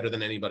done that better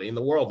than anybody in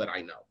the world that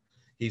I know.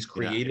 He's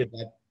created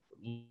that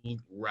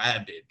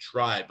rabid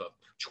tribe of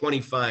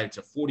 25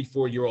 to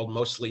 44-year-old,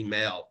 mostly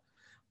male,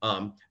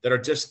 that are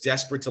just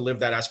desperate to live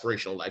that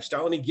aspirational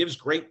lifestyle. And he gives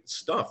great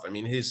stuff. I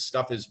mean, his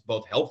stuff is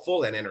both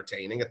helpful and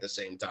entertaining at the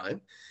same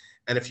time.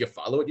 And if you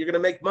follow it, you're going to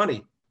make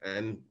money.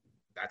 And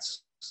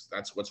that's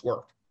what's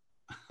worked.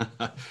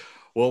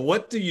 Well,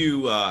 what do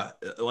you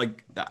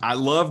like? I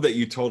love that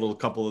you told a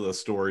couple of the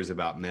stories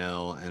about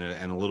Mel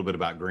and a little bit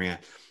about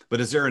Grant, but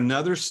is there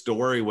another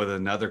story with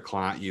another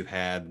client you've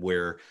had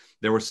where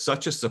there was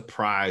such a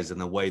surprise in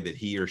the way that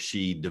he or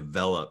she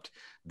developed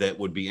that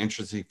would be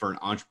interesting for an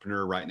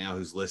entrepreneur right now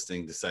who's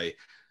listening to say,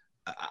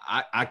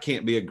 I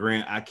can't be a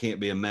Grant, I can't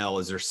be a Mel?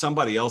 Is there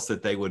somebody else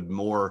that they would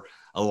more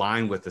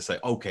align with to say,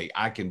 okay,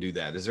 I can do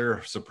that? Is there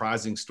a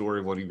surprising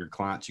story of one of your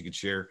clients you could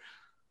share?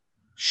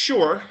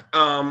 Sure.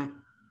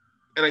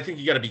 And I think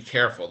you got to be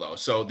careful, though.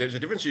 So there's a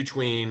difference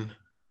between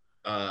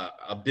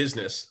a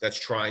business that's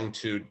trying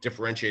to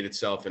differentiate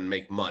itself and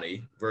make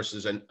money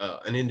versus an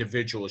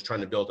individual who's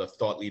trying to build a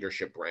thought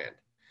leadership brand.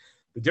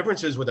 The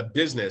difference is with a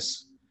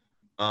business,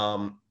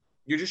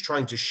 you're just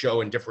trying to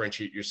show and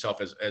differentiate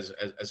yourself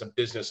as a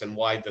business and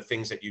why the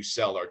things that you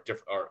sell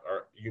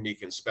are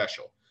unique and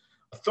special.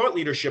 A thought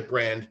leadership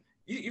brand,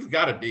 you've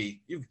got to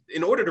be,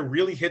 in order to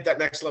really hit that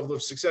next level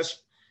of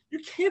success, you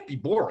can't be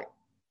boring.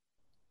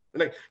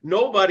 Like,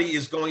 nobody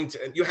is going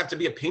to, you have to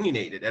be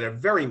opinionated at a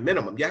very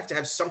minimum. You have to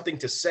have something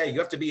to say. You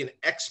have to be an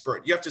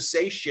expert. You have to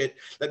say shit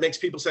that makes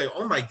people say,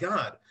 oh my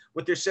God,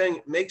 what they're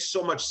saying makes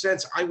so much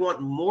sense. I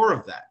want more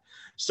of that.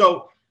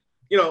 So,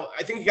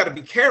 I think you got to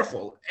be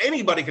careful.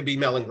 Anybody could be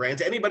Mel and Grant.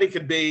 Anybody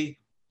could be,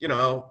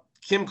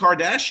 Kim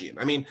Kardashian.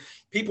 I mean,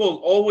 people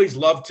always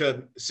love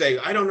to say,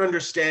 I don't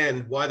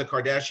understand why the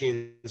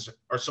Kardashians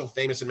are so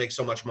famous and make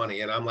so much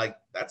money. And I'm like,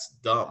 that's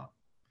dumb.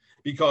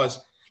 Because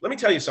let me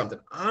tell you something.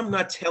 I'm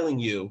not telling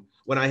you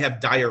when I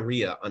have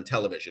diarrhea on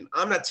television.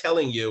 I'm not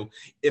telling you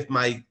if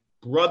my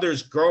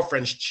brother's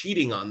girlfriend's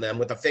cheating on them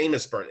with a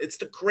famous person. It's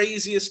the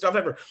craziest stuff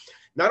ever.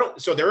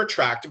 So they're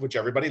attractive, which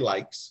everybody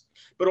likes,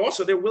 but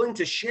also they're willing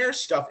to share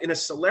stuff in a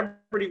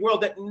celebrity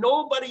world that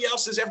nobody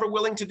else is ever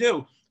willing to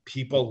do.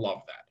 People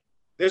love that.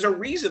 There's a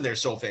reason they're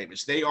so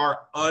famous. They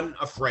are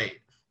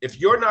unafraid. If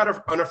you're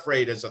not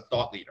unafraid as a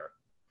thought leader,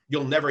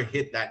 you'll never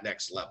hit that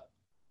next level.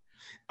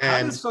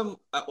 And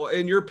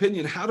in your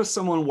opinion, how does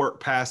someone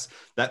work past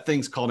that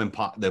thing's called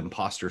the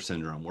imposter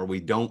syndrome, where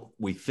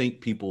we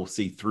think people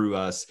see through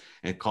us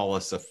and call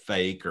us a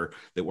fake or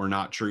that we're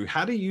not true?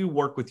 How do you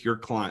work with your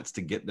clients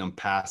to get them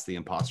past the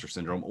imposter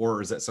syndrome,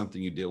 or is that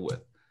something you deal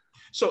with?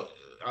 So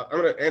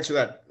I'm going to answer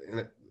that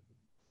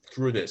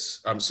through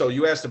this. So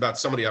you asked about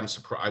somebody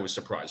I was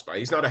surprised by.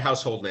 He's not a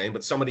household name,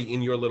 but somebody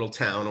in your little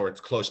town or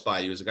it's close by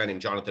you is a guy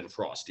named Jonathan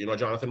Frost. Do you know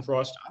Jonathan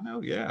Frost? I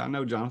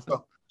know Jonathan.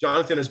 So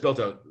Jonathan has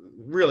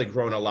really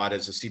grown a lot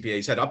as a CPA.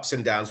 He's had ups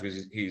and downs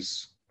because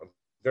he's a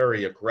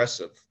very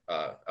aggressive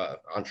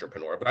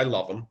entrepreneur, but I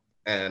love him,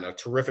 and a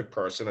terrific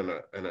person,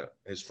 and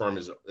his firm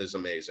is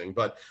amazing.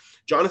 But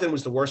Jonathan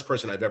was the worst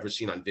person I've ever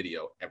seen on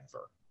video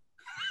ever.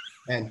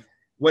 And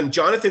when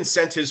Jonathan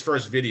sent his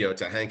first video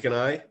to Hank and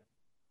I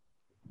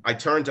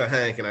turned to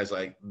Hank and I was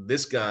like,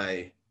 this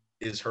guy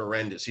is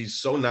horrendous. He's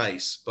so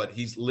nice, but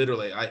he's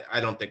literally, I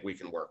don't think we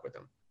can work with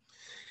him.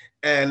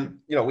 And,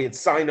 you know, we had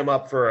signed him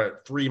up for a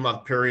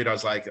 3-month period. I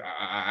was like,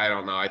 I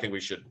don't know. I think we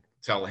should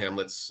tell him,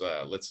 let's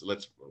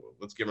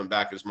give him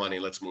back his money.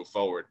 Let's move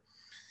forward.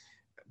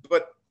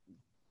 But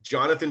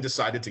Jonathan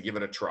decided to give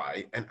it a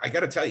try. And I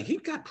got to tell you, he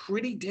got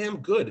pretty damn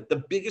good.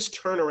 The biggest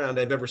turnaround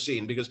I've ever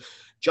seen, because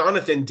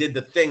Jonathan did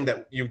the thing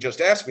that you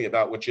just asked me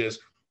about, which is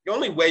the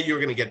only way you're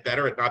going to get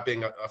better at not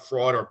being a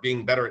fraud or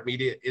being better at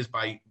media is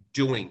by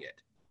doing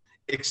it.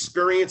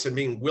 Experience and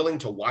being willing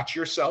to watch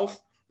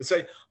yourself and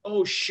say,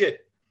 oh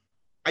shit,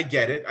 I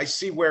get it. I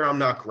see where I'm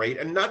not great.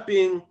 And not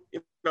being,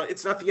 you know,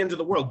 it's not the end of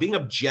the world. Being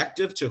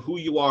objective to who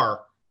you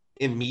are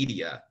in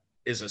media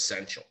is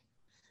essential.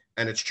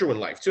 And it's true in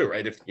life too,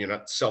 right? If you're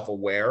not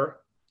self-aware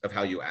of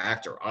how you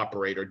act or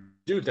operate or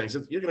do things,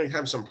 you're going to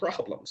have some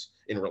problems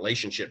in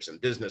relationships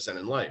and business and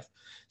in life.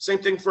 Same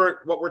thing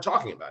for what we're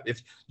talking about.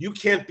 If you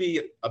can't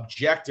be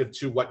objective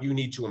to what you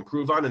need to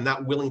improve on and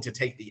not willing to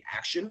take the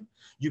action,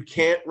 you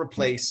can't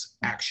replace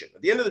action.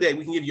 At the end of the day,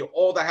 we can give you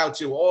all the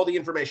how-to, all the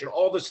information,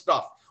 all the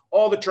stuff,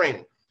 all the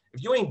training.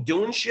 If you ain't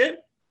doing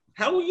shit,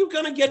 how are you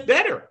going to get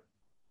better?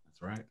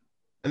 That's right.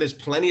 And there's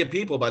plenty of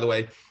people, by the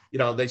way, you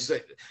know, they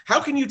say,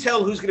 how can you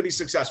tell who's going to be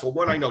successful?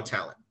 One, I know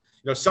talent.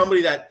 You know,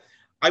 somebody that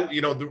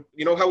you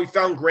know how we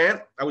found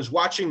Grant? I was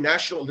watching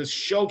this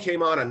show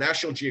came on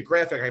National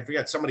Geographic. I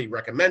forget, somebody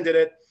recommended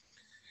it.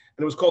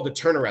 And it was called The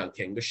Turnaround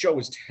King. The show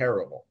was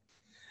terrible.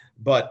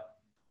 But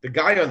the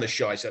guy on the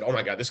show, I said, oh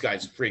my God, this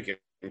guy's freaking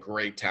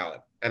great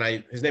talent.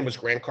 And his name was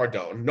Grant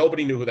Cardone.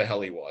 Nobody knew who the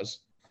hell he was.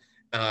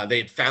 They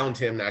had found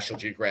him, National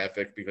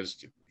Geographic,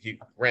 because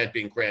Grant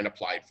being Grant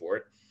applied for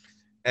it.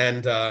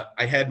 And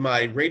I had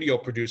my radio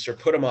producer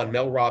put him on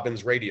Mel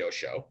Robbins' radio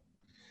show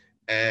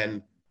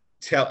and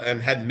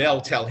had Mel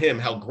tell him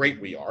how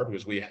great we are,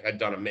 because we had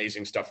done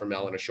amazing stuff for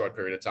Mel in a short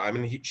period of time.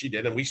 And she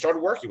did, and we started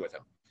working with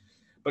him.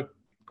 But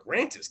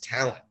Grant is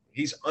talent.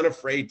 He's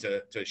unafraid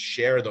to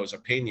share those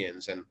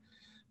opinions. And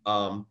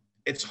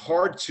it's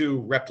hard to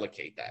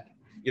replicate that.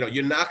 You know,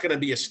 you're not going to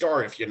be a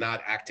star if you're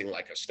not acting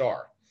like a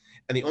star.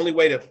 And the only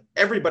way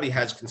everybody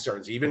has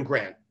concerns, even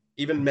Grant,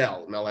 even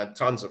Mel had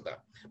tons of them.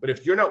 But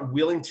if you're not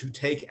willing to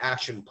take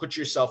action, put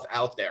yourself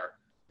out there,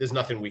 there's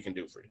nothing we can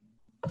do for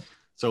you.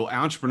 So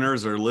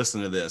entrepreneurs that are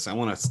listening to this, I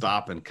want to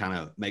stop and kind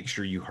of make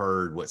sure you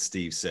heard what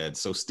Steve said.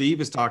 So Steve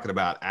is talking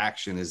about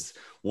action is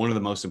one of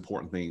the most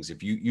important things.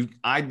 If you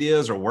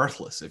ideas are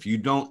worthless if you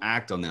don't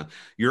act on them.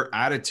 Your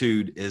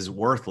attitude is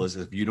worthless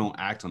if you don't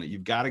act on it.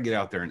 You've got to get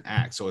out there and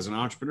act. So as an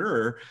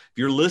entrepreneur, if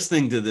you're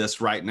listening to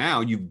this right now,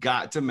 you've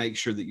got to make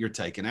sure that you're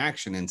taking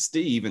action. And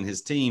Steve and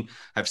his team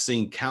have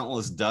seen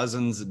countless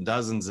dozens and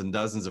dozens and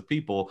dozens of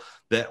people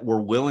that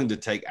were willing to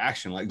take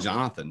action, like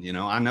Jonathan. You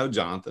know, I know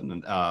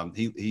Jonathan, and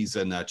he's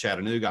in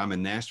Chattanooga. I'm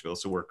in Nashville,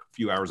 so we're a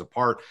few hours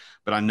apart.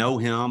 But I know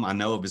him. I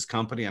know of his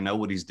company. I know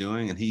what he's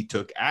doing, and he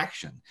took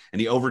action. And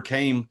he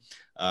overcame,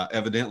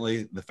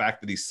 evidently, the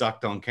fact that he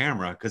sucked on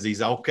camera, because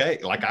he's okay.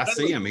 Like, I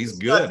see him. He's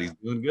good. He's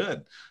doing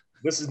good.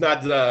 This is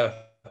not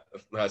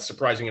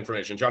surprising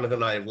information. Jonathan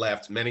and I have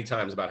laughed many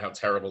times about how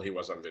terrible he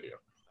was on video.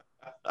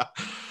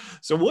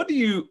 So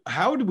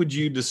how would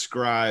you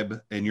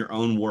describe in your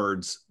own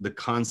words the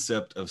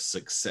concept of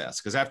success?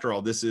 Because after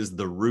all, this is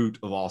the root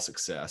of all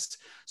success.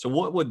 So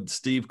what would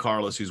Steve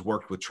Carlis, who's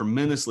worked with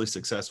tremendously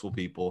successful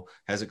people,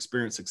 has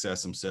experienced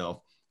success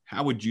himself,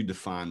 how would you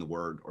define the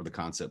word or the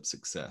concept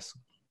success?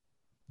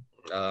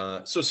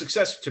 So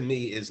success to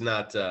me is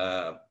not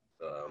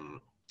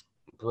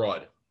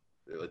broad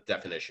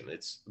definition.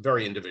 It's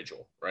very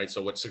individual, right?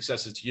 So what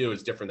success is to you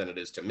is different than it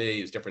is to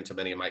me, is different to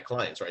many of my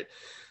clients, right?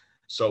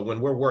 So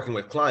when we're working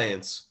with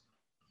clients,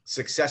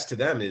 success to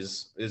them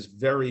is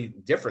very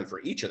different for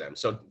each of them.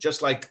 So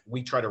just like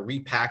we try to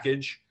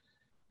repackage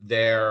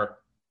their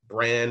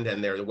brand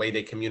and the way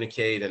they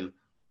communicate and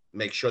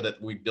make sure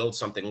that we build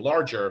something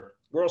larger,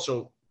 we're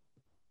also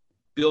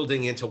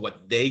building into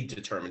what they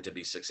determine to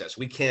be success.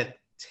 We can't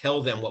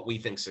tell them what we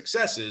think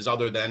success is,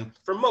 other than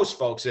for most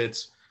folks,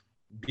 it's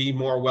be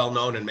more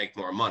well-known and make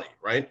more money,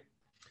 right?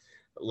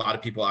 A lot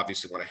of people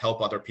obviously want to help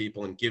other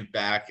people and give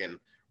back and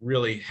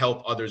really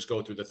help others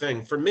go through the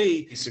thing. For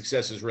me,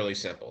 success is really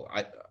simple.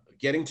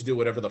 Getting to do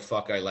whatever the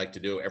fuck I like to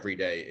do every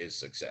day is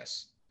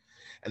success.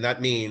 And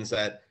that means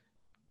that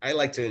I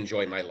like to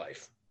enjoy my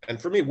life.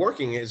 And for me,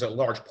 working is a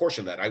large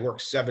portion of that. I work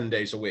 7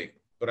 days a week,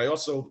 but I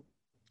also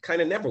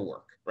kind of never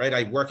work, right?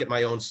 I work at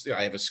my own,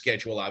 I have a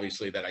schedule,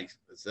 obviously, that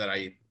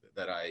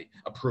I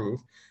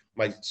approve.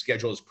 My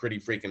schedule is pretty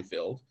freaking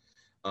filled.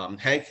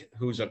 Hank,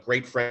 who's a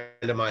great friend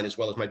of mine, as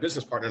well as my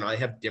business partner, and I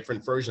have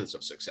different versions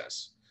of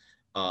success.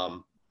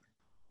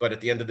 But at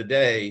the end of the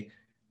day,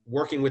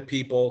 working with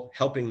people,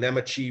 helping them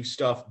achieve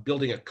stuff,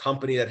 building a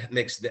company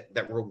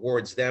that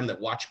rewards them, that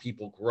watch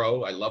people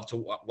grow. I love to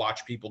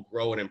watch people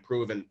grow and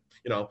improve. And,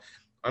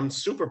 I'm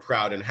super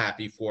proud and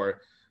happy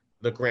for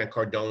the Grant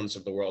Cardones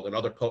of the world and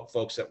other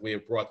folks that we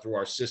have brought through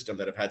our system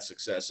that have had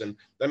success. And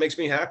that makes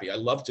me happy. I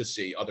love to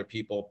see other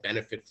people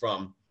benefit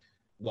from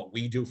what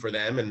we do for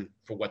them and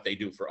for what they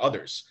do for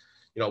others.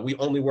 We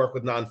only work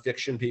with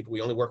nonfiction people.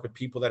 We only work with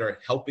people that are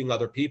helping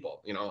other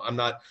people. You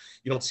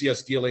don't see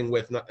us dealing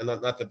with, not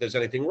that there's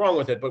anything wrong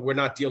with it, but we're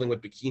not dealing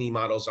with bikini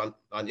models on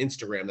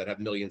Instagram that have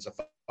millions of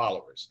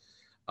followers.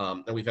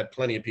 And we've had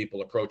plenty of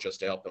people approach us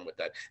to help them with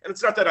that. And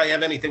it's not that I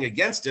have anything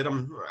against it.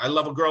 I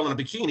love a girl in a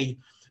bikini,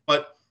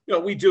 but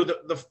we do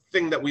the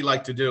thing that we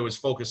like to do is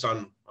focus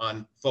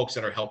on folks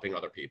that are helping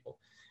other people.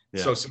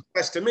 Yeah. So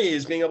success to me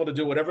is being able to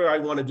do whatever I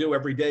want to do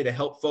every day to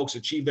help folks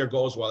achieve their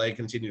goals while they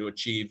continue to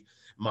achieve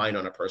mine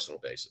on a personal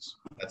basis.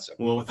 That's it.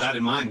 Well, with that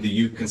in mind, do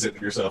you consider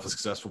yourself a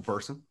successful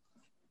person?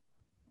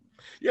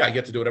 Yeah, I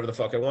get to do whatever the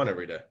fuck I want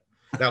every day.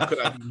 Now, could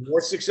I be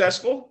more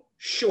successful?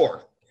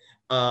 Sure.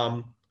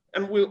 And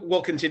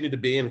we'll continue to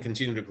be and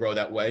continue to grow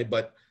that way.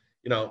 But,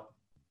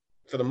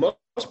 for the most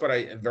part,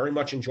 I very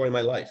much enjoy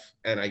my life,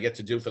 and I get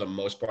to do for the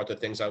most part the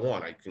things I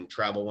want. I can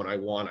travel when I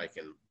want. I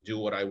can do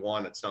what I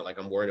want. It's not like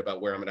I'm worried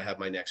about where I'm going to have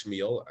my next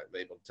meal. I'm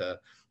able to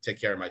take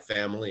care of my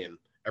family and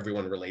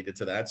everyone related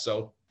to that.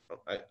 So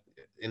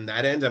in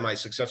that end, am I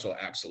successful?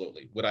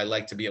 Absolutely. Would I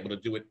like to be able to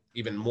do it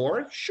even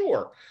more?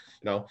 Sure.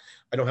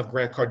 I don't have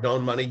Grant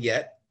Cardone money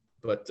yet,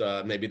 but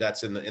maybe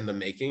that's in the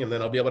making, and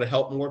then I'll be able to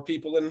help more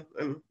people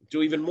and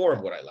do even more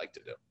of what I like to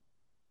do.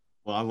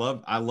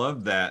 Well, I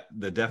love that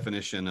the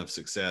definition of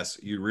success,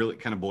 you really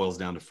kind of boils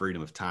down to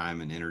freedom of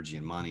time and energy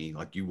and money.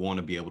 Like, you want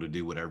to be able to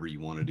do whatever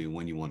you want to do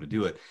when you want to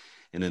do it.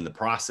 And in the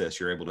process,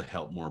 you're able to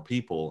help more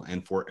people.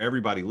 And for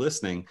everybody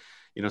listening,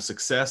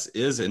 success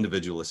is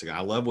individualistic.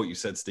 I love what you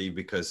said, Steve,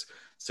 because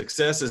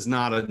success is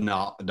not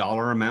a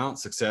dollar amount.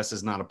 Success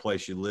is not a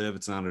place you live.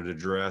 It's not an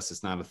address.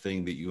 It's not a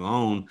thing that you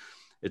own.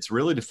 It's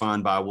really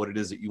defined by what it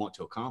is that you want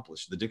to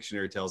accomplish. The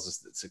dictionary tells us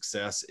that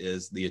success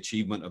is the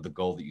achievement of the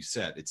goal that you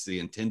set. It's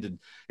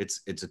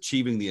it's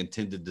achieving the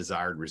intended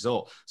desired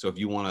result. So if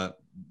you want to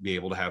be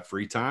able to have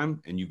free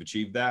time and you've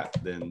achieved that,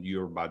 then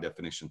you're by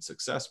definition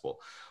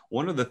successful.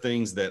 One of the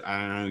things that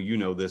I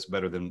know this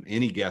better than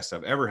any guest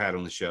I've ever had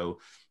on the show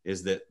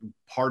is that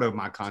part of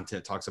my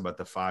content talks about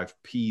the 5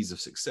 P's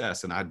of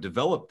success. And I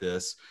developed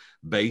this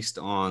based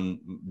on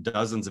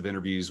dozens of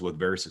interviews with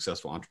very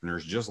successful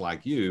entrepreneurs just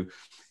like you,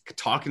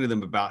 talking to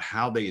them about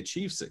how they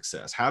achieve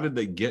success. How did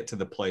they get to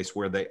the place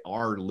where they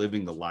are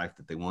living the life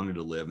that they wanted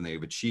to live and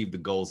they've achieved the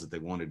goals that they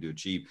wanted to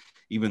achieve,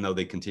 even though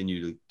they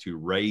continue to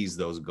raise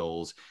those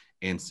goals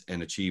and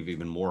achieve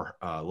even more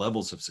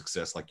levels of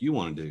success like you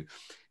want to do.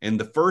 And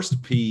the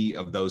first P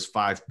of those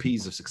 5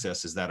 P's of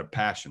success is that of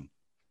passion.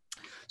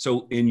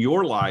 So in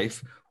your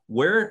life,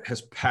 where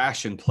has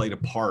passion played a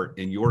part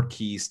in your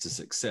keys to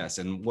success?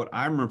 And what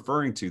I'm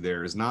referring to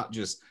there is not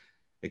just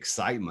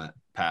excitement,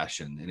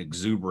 passion, and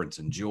exuberance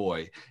and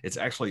joy. It's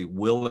actually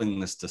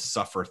willingness to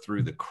suffer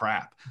through the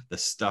crap, the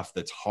stuff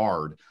that's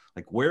hard.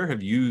 Like, where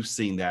have you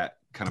seen that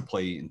kind of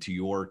play into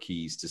your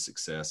keys to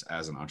success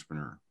as an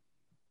entrepreneur?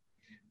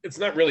 It's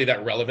not really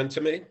that relevant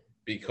to me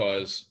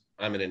because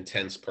I'm an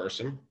intense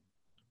person.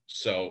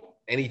 So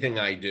anything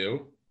I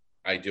do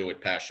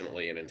it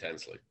passionately and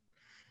intensely.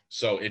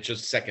 So it's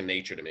just second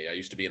nature to me. I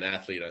used to be an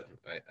athlete.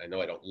 I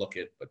know I don't look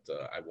it, but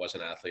I was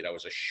an athlete. I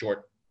was a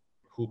short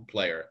hoop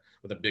player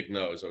with a big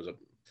nose. I was a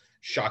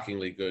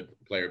shockingly good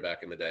player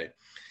back in the day.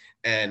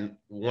 And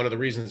one of the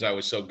reasons I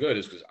was so good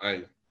is because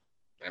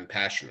I'm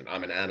passionate.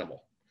 I'm an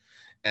animal.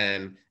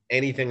 And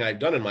anything I've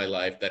done in my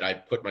life that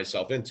I've put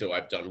myself into,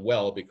 I've done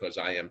well because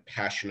I am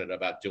passionate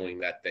about doing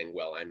that thing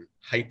well. I'm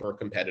hyper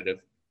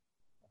competitive,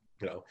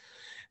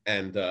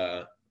 and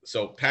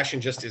so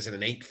passion just is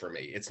innate for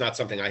me. It's not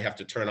something I have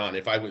to turn on.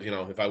 If I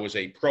was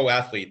a pro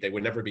athlete, they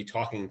would never be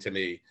talking to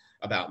me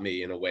about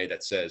me in a way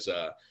that says,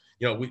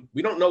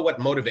 we don't know what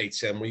motivates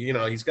him.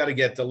 He's got to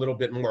get a little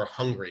bit more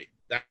hungry.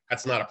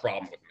 That's not a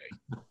problem with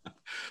me.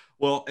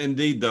 Well,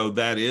 indeed, though,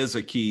 that is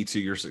a key to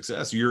your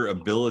success, your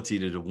ability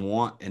to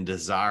want and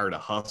desire to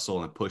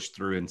hustle and push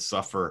through and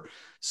suffer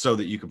so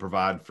that you can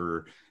provide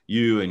for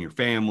you and your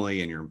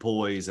family and your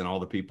employees and all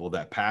the people.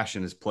 That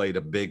passion has played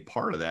a big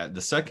part of that.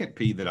 The second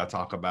P that I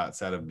talk about is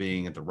that of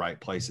being at the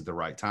right place at the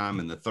right time.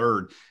 And the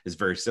third is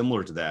very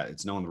similar to that.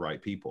 It's knowing the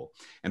right people.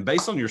 And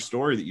based on your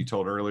story that you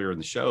told earlier in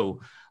the show,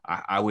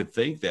 I would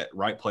think that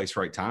right place,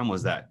 right time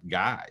was that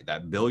guy,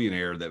 that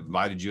billionaire that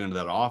invited you into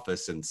that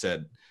office and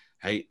said,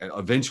 hey,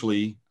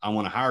 eventually I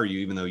want to hire you,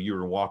 even though you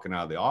were walking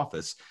out of the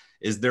office.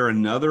 Is there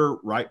another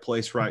right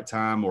place, right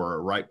time, or a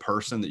right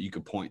person that you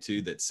could point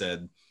to that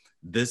said,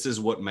 this is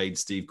what made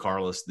Steve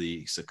Carlis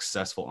the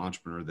successful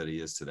entrepreneur that he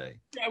is today?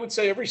 I would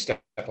say every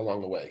step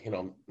along the way,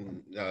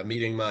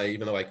 meeting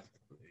even though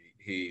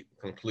he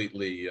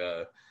completely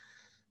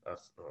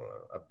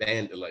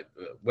abandoned,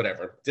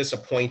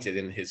 disappointed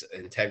in his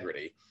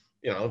integrity,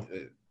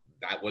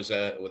 that was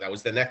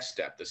the next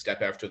step. The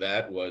step after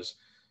that was,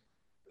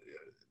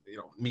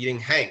 meeting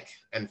Hank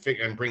and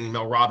bringing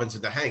Mel Robbins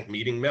into Hank,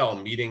 meeting Mel,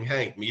 meeting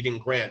Hank, meeting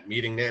Grant,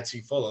 meeting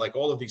Nancy Fuller, like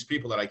all of these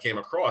people that I came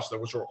across,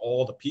 those were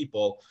all the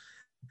people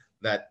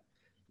that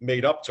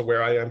made up to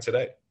where I am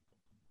today.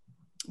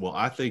 Well,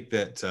 I think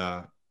that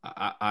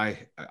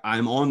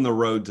I'm on the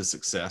road to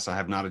success. I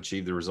have not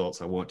achieved the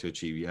results I want to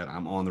achieve yet.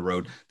 I'm on the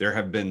road. There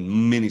have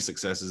been many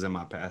successes in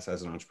my past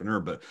as an entrepreneur,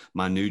 but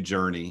my new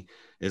journey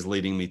is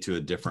leading me to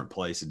a different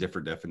place, a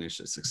different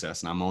definition of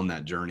success. And I'm on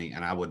that journey.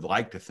 And I would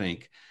like to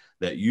think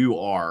that you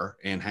are,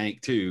 and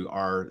Hank too,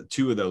 are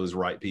two of those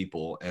right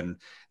people. And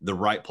the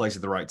right place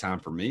at the right time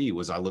for me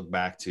was, I look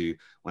back to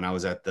when I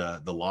was at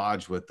the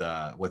lodge with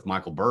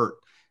Michael Burt.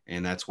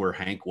 And that's where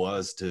Hank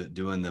was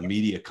doing the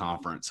media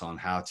conference on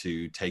how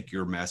to take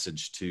your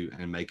message to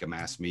and make a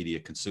mass media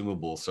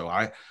consumable. So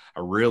I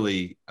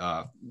really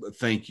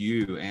thank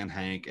you and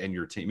Hank and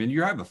your team. And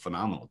you have a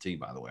phenomenal team,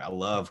 by the way. I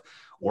love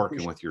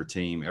working with your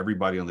team.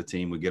 Everybody on the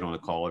team, we get on a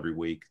call every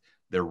week.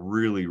 They're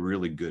really,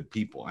 really good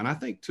people. And I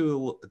think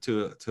to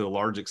a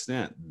large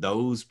extent,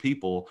 those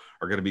people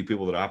are going to be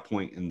people that I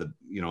point in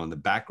the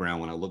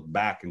background when I look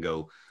back and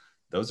go,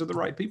 those are the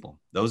right people.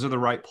 Those are the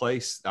right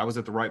place. I was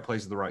at the right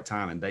place at the right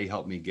time, and they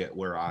helped me get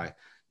where I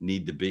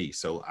need to be.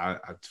 So I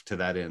to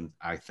that end,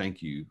 I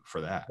thank you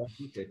for that. I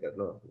appreciate that.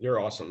 No,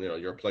 you're awesome.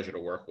 You're a pleasure to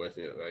work with.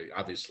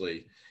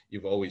 Obviously,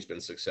 you've always been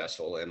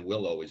successful and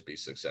will always be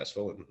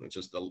successful. And it's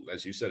just,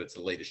 as you said, it's the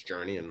latest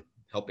journey, and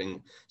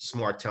helping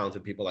smart,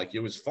 talented people like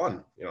you is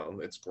fun.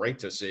 It's great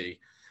to see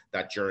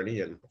that journey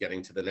and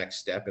getting to the next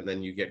step. And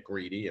then you get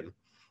greedy and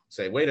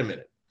say, wait a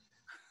minute.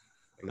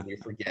 And then you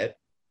forget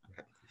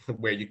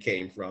where you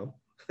came from,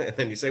 and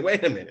then you say,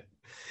 wait a minute.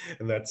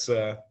 And that's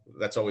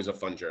always a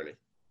fun journey.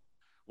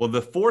 Well,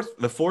 the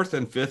fourth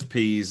and fifth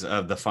P's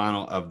of the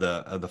final of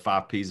the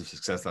 5 P's of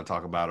success that I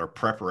talk about are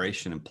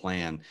preparation and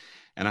plan.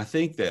 And I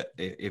think that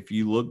if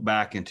you look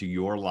back into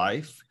your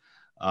life,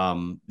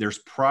 there's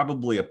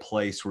probably a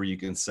place where you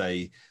can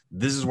say,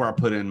 this is where I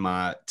put in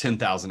my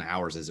 10,000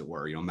 hours, as it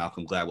were.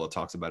 Malcolm Gladwell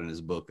talks about in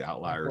his book, The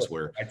Outliers,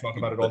 where I talk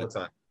about it all the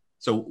time.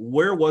 So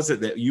where was it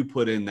that you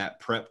put in that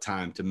prep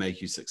time to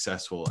make you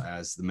successful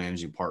as the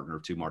managing partner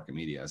of 2 Market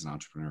Media as an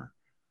entrepreneur?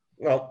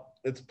 Well,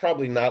 it's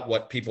probably not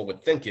what people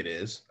would think it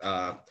is.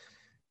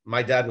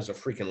 My dad was a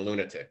freaking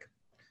lunatic,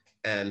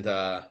 and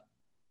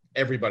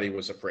everybody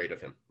was afraid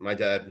of him. My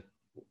dad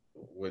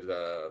was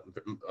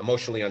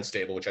emotionally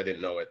unstable, which I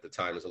didn't know at the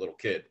time as a little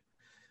kid.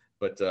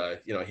 But,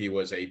 he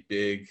was a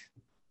big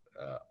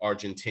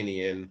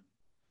Argentinian,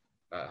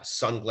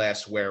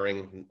 sunglass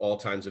wearing, all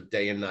times of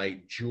day and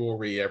night,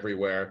 jewelry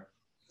everywhere,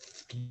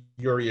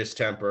 furious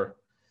temper.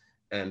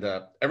 And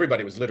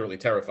everybody was literally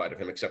terrified of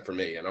him except for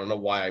me. And I don't know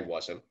why I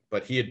wasn't,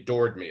 but he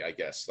adored me, I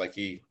guess. I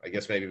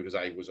guess maybe because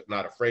I was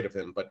not afraid of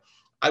him, but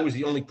I was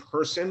the only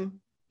person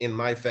in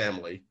my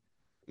family,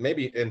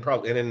 maybe in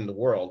the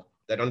world,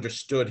 that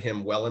understood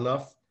him well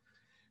enough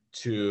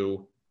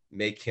to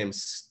make him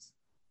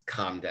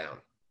calm down.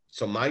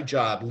 So my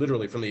job,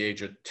 literally from the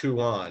age of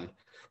 2 on,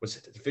 was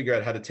to figure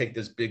out how to take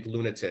this big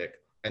lunatic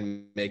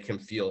and make him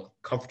feel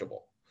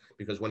comfortable.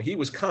 Because when he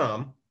was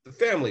calm, the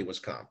family was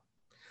calm.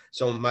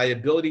 So my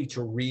ability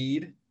to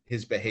read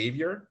his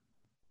behavior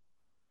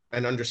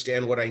and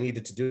understand what I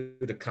needed to do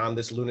to calm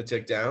this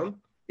lunatic down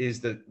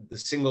is the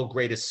single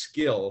greatest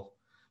skill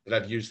that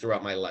I've used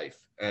throughout my life.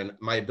 And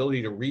my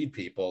ability to read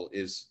people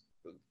is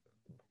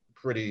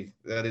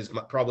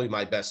probably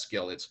my best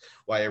skill. It's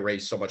why I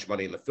raise so much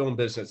money in the film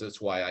business.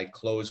 It's why I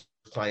close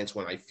clients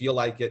when I feel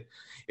like it.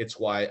 It's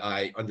why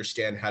I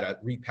understand how to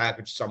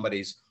repackage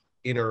somebody's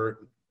inner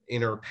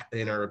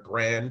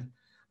brand,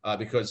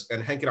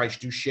 and Hank and I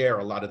do share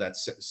a lot of that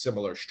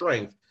similar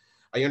strength.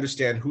 I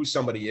understand who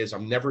somebody is.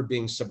 I'm never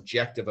being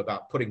subjective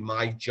about putting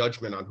my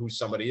judgment on who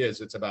somebody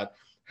is. It's about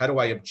how do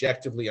I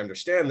objectively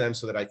understand them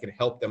so that I can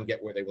help them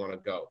get where they want to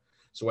go.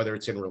 So whether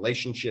it's in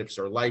relationships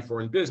or life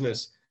or in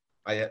business,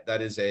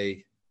 that is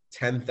a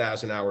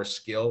 10,000 hour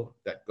skill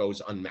that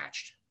goes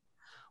unmatched.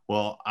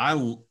 Well,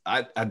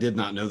 I did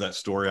not know that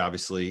story,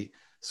 obviously.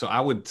 So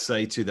I would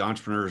say to the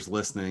entrepreneurs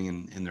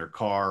listening in their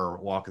car or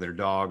walking their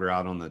dog or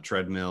out on the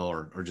treadmill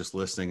or just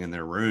listening in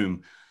their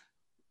room,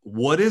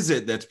 what is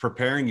it that's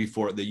preparing you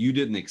for it that you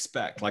didn't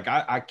expect? Like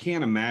I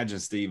can't imagine,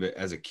 Steve,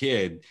 as a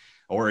kid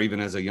or even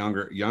as a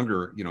younger,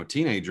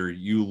 teenager,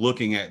 you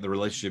looking at the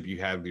relationship you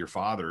had with your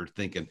father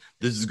thinking,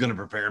 this is going to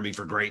prepare me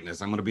for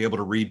greatness. I'm going to be able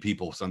to read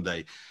people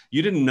someday.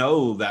 You didn't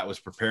know that was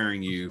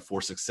preparing you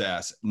for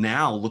success.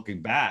 Now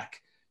looking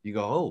back, you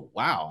go, oh,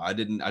 wow, I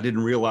didn't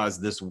realize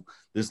this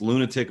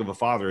lunatic of a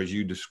father, as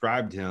you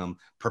described him,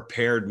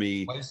 prepared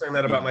me. Why are you saying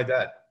that about my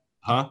dad?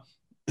 Huh?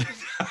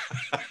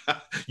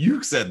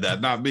 You said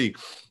that, not me.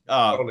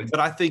 But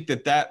I think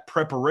that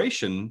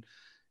preparation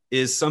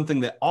is something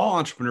that all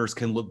entrepreneurs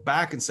can look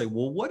back and say,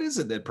 well, what is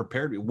it that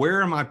prepared me?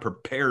 Where am I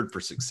prepared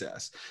for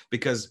success?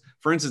 Because,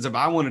 for instance, if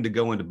I wanted to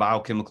go into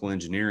biochemical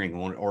engineering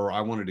or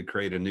I wanted to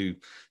create a new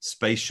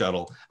space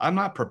shuttle, I'm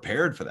not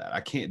prepared for that.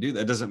 I can't do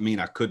that. Doesn't mean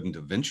I couldn't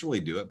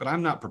eventually do it, but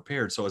I'm not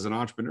prepared. So as an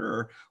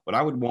entrepreneur, what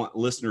I would want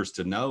listeners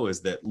to know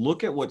is that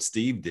look at what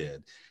Steve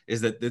did,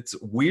 is that this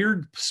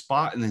weird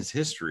spot in his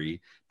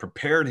history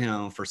prepared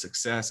him for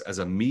success as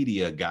a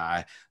media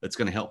guy that's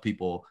going to help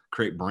people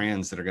create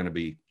brands that are going to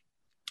be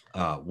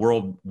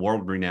world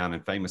renowned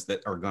and famous,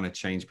 that are going to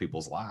change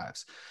people's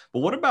lives. But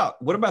what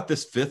about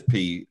this fifth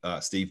P,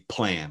 Steve,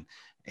 plan?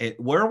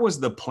 Where was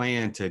the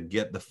plan to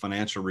get the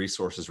financial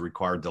resources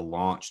required to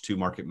launch To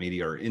Market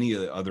Media or any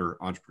of the other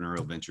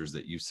entrepreneurial ventures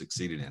that you've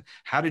succeeded in?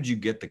 How did you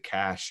get the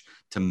cash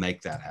to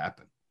make that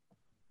happen?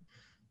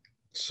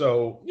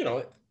 So,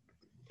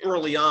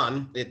 early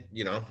on,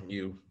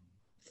 you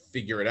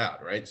figure it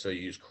out, right? So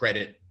you use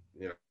credit.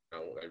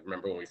 I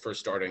remember when we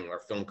first starting our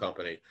film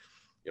company,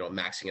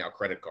 maxing out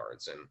credit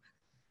cards and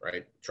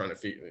trying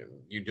to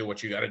you do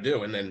what you got to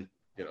do. And then,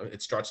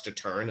 it starts to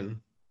turn and,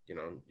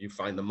 you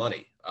find the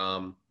money.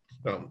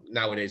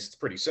 Nowadays it's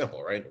pretty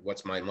simple, right?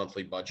 What's my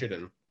monthly budget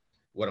and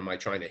what am I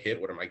trying to hit?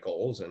 What are my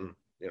goals? And,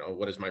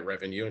 what is my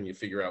revenue? And you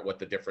figure out what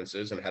the difference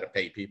is and how to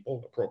pay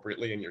people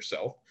appropriately and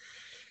yourself.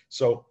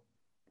 So,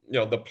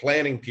 the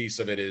planning piece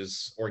of it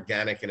is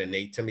organic and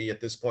innate to me at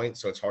this point.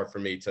 So it's hard for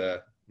me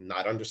to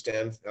not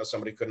understand how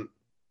somebody couldn't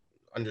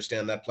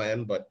understand that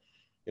plan. But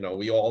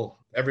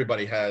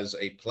everybody has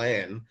a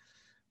plan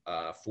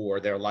for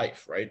their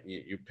life, right?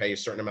 You pay a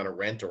certain amount of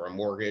rent or a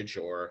mortgage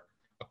or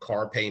a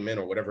car payment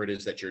or whatever it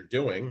is that you're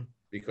doing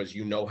because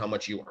you know how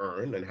much you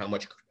earn and how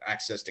much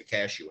access to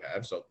cash you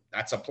have. So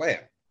that's a plan.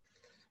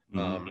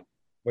 Mm-hmm.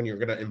 When you're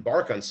going to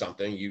embark on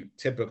something, you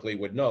typically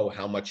would know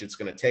how much it's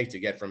going to take to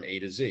get from A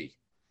to Z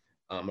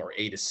or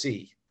A to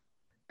C.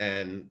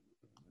 And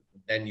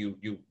then you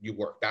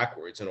work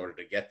backwards in order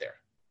to get there.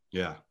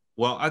 Yeah.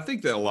 Well, I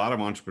think that a lot of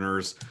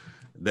entrepreneurs,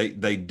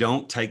 they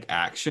don't take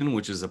action,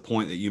 which is a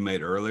point that you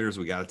made earlier, is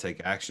we got to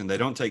take action. They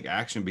don't take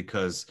action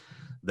because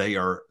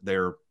they're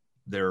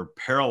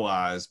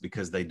paralyzed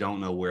because they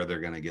don't know where they're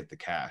going to get the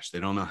cash. They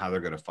don't know how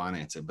they're going to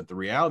finance it. But the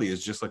reality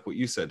is, just like what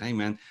you said, hey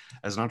man,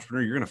 as an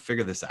entrepreneur, you're going to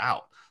figure this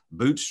out.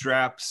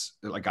 Bootstraps.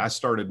 Like I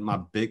started my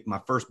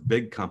first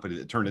big company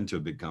that turned into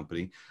a big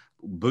company,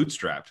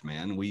 bootstrapped,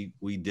 man.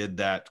 We did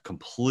that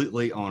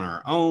completely on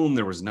our own.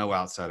 There was no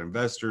outside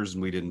investors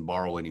and we didn't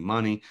borrow any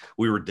money.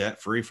 We were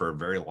debt free for a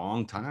very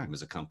long time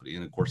as a company.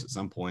 And of course, at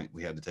some point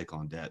we had to take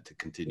on debt to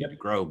continue to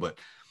grow. But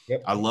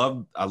I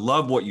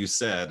love what you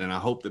said. And I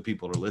hope that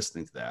people are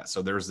listening to that.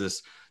 So there's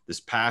this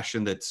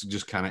passion that's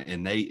just kind of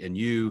innate in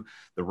you.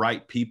 The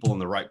right people in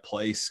the right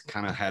place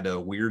kind of had a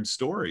weird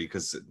story,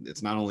 because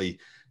it's not only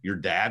your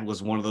dad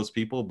was one of those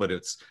people, but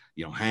it's,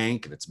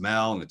 Hank, and it's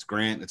Mel, and it's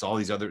Grant, and it's all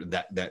these other,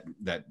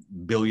 that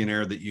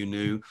billionaire that you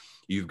knew.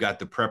 You've got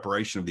the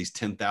preparation of these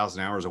 10,000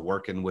 hours of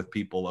working with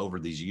people over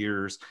these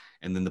years.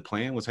 And then the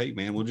plan was, hey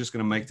man, we're just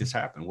going to make this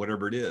happen,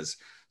 whatever it is.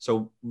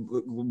 So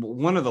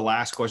one of the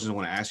last questions I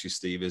want to ask you,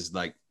 Steve, is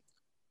like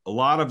a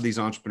lot of these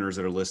entrepreneurs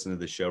that are listening to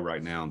this show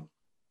right now,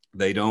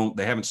 they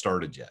haven't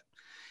started yet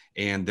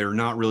and they're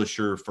not really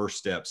sure first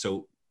step.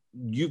 So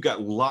you've got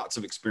lots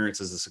of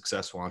experience as a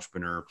successful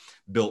entrepreneur,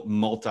 built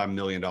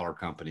multi-million-dollar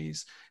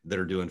companies that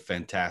are doing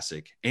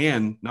fantastic.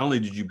 And not only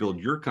did you build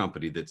your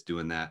company that's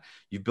doing that,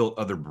 you've built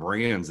other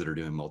brands that are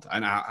doing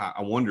and I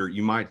wonder,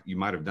 you might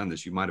have done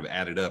this. You might have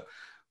added up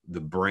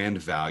the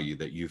brand value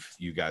that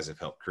you guys have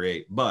helped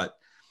create. But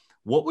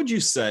what would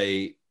you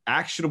say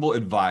actionable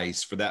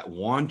advice for that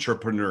one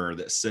entrepreneur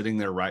that's sitting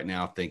there right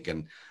now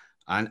thinking,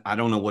 I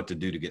don't know what to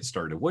do to get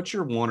started? What's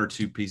your one or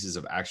two pieces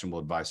of actionable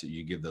advice that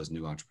you give those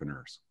new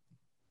entrepreneurs?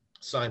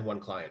 Sign one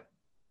client.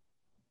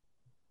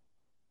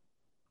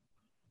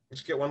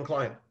 Just get one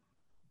client.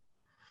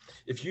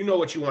 If you know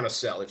what you want to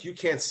sell, if you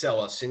can't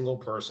sell a single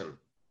person,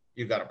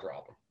 you've got a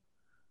problem.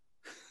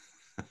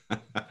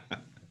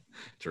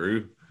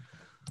 True.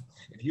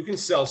 If you can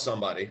sell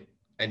somebody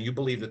and you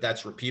believe that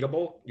that's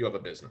repeatable, you have a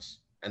business.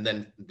 And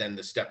then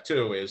the step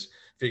two is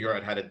figure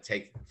out how to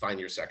find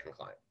your second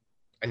client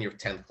and your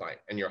 10th client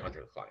and your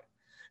 100th client.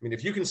 I mean,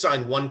 if you can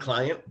sign one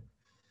client,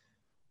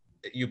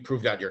 you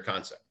proved out your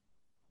concept.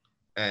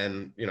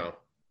 And,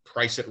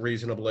 price it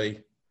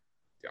reasonably,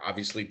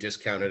 obviously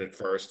discount it at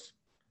first.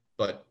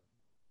 But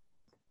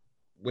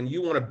when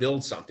you want to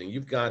build something,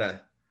 you've got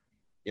to,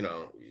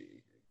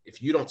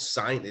 if you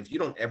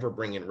don't ever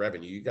bring in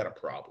revenue, you got a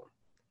problem.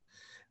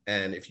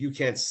 And if you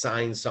can't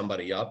sign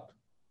somebody up,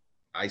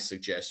 I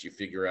suggest you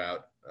figure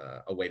out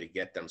a way to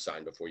get them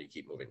signed before you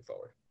keep moving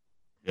forward.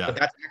 Yeah. But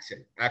that's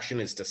action. Action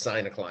is to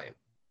sign a client.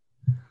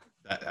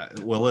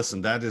 Well,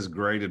 listen, that is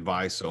great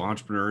advice. So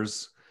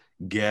entrepreneurs,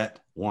 get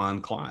one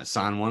client,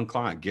 sign one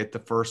client, get the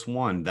first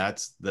one.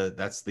 That's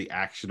the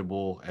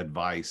actionable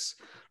advice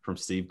from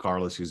Steve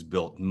Carlis, who's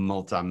built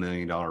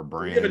multi-million-dollar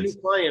brands. We have a new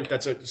client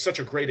that's such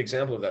a great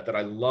example of that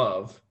I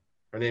love.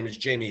 Her name is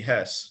Jamie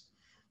Hess.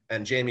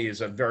 And Jamie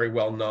is a very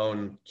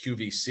well-known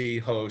QVC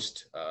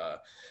host,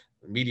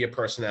 media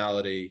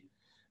personality,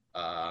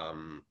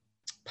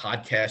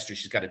 podcaster.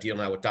 She's got a deal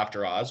now with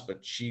Dr. Oz,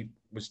 but she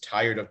was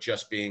tired of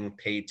just being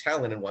paid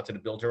talent and wanted to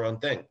build her own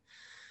thing.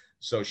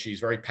 So she's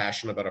very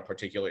passionate about a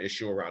particular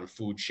issue around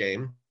food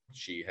shame.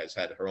 She has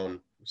had her own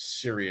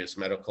serious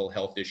medical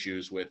health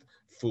issues with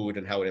food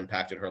and how it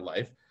impacted her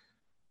life.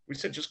 We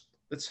said, just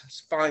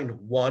let's find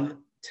one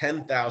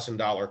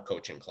 $10,000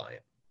 coaching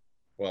client.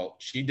 Well,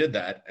 she did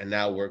that, and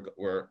now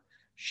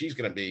she's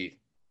going to be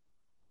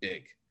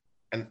big.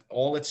 And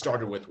all it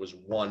started with was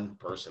one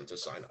person to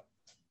sign up.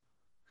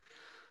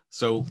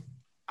 So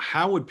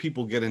how would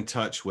people get in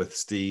touch with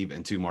Steve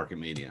and 2 Market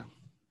Media?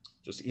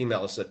 Just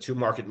email us at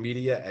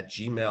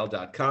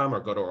 2marketmedia@gmail.com or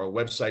go to our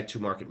website,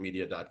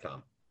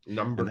 2marketmedia.com.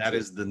 That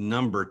is the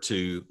number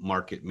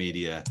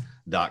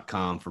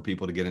 2marketmedia.com for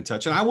people to get in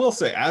touch. And I will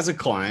say, as a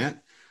client,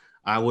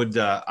 I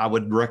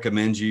would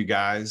recommend you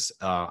guys.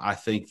 I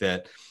think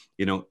that,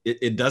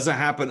 it doesn't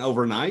happen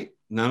overnight.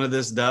 None of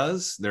this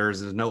does.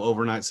 There's no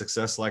overnight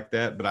success like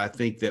that. But I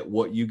think that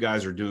what you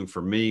guys are doing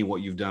for me,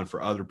 what you've done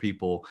for other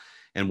people,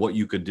 and what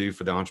you could do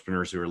for the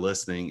entrepreneurs who are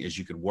listening is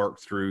you could work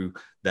through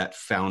that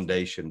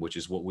foundation, which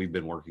is what we've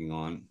been working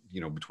on,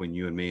 between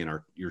you and me and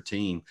your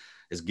team,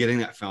 is getting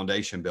that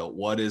foundation built.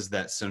 What is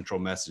that central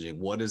messaging?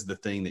 What is the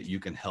thing that you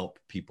can help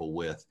people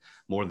with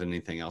more than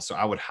anything else? So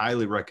I would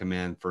highly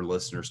recommend for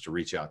listeners to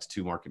reach out to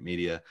 2 Market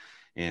Media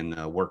and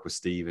work with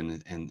Steve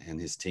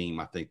and his team.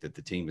 I think that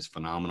the team is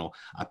phenomenal.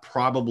 I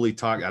don't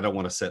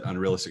want to set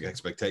unrealistic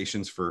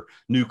expectations for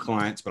new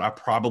clients, but I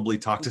probably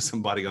talk to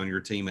somebody on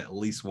your team at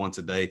least once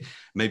a day.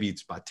 Maybe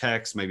it's by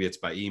text, maybe it's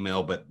by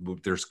email, but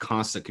there's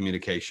constant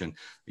communication.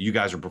 You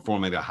guys are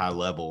performing at a high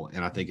level,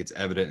 and I think it's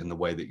evident in the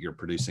way that you're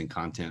producing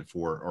content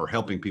or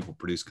helping people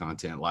produce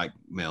content like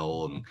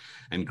Mel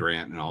and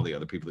Grant and all the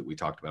other people that we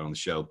talked about on the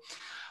show.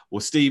 Well,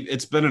 Steve,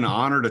 it's been an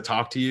honor to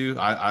talk to you.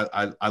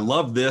 I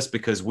love this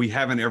because we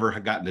haven't ever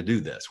gotten to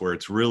do this where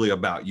it's really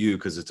about you,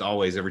 because it's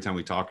always, every time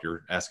we talk,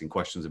 you're asking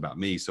questions about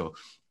me. So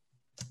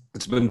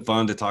it's been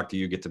fun to talk to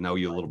you, get to know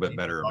you a little bit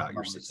better about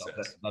your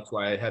success. That's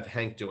why I have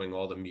Hank doing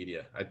all the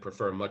media. I'd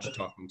prefer much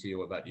talking to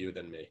you about you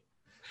than me.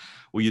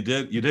 Well, you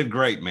did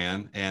great,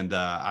 man. And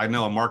I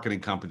know a marketing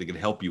company that can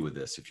help you with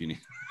this if you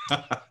need.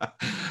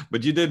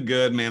 But you did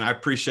good, man. I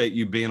appreciate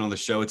you being on the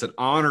show. It's an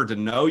honor to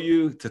know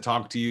you, to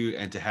talk to you,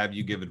 and to have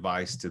you give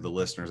advice to the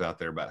listeners out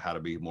there about how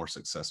to be more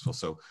successful.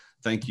 So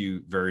thank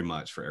you very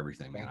much for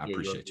everything, man. I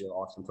appreciate you. You're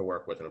awesome to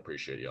work with and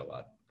appreciate you a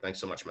lot. Thanks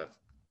so much, man.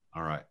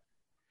 All right.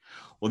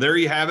 Well, there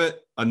you have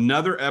it.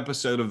 Another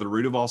episode of The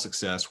Root of All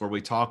Success, where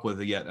we talk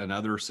with yet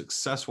another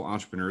successful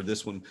entrepreneur,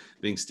 this one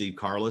being Steve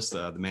Carlis,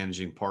 the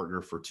managing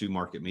partner for 2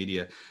 Market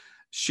Media,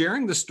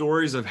 sharing the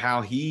stories of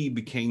how he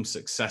became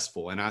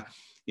successful. And I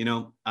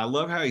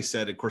love how he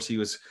said, of course, he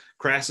was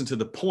crass and to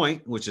the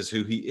point, which is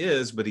who he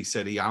is, but he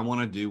said, I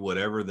want to do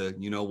whatever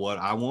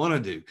I want to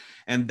do.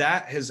 And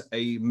that is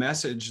a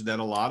message that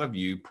a lot of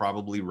you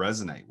probably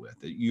resonate with.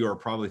 You are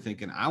probably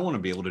thinking, I want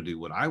to be able to do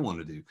what I want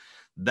to do.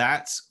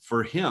 That's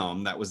for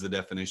him. That was the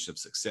definition of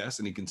success.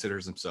 And he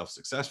considers himself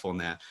successful in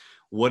that.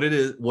 What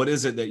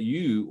is it that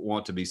you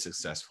want to be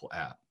successful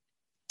at?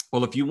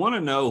 Well, if you want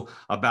to know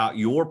about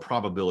your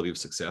probability of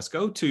success,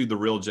 go to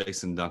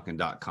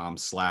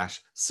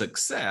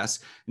therealjasonduncan.com/success,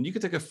 and you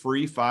can take a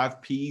free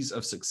 5 P's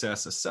of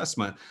success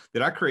assessment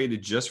that I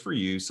created just for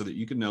you so that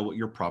you can know what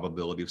your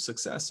probability of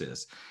success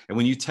is. And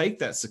when you take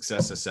that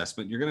success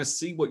assessment, you're going to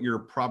see what your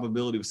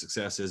probability of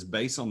success is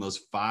based on those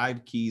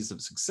 5 keys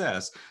of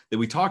success that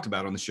we talked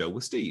about on the show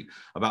with Steve,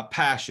 about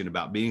passion,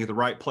 about being at the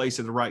right place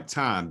at the right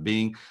time,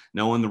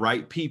 knowing the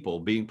right people,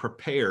 being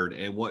prepared,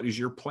 and what is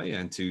your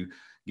plan to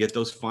get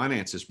those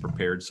finances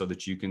prepared so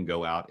that you can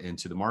go out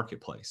into the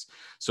marketplace.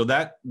 So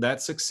that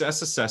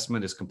success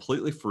assessment is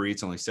completely free.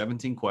 It's only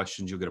 17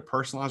 questions. You'll get a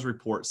personalized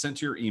report sent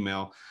to your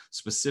email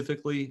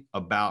specifically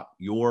about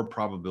your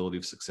probability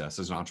of success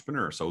as an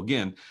entrepreneur. So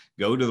again,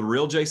 go to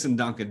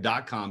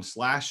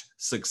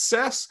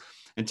therealjasonduncan.com/success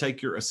and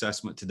take your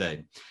assessment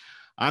today.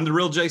 I'm the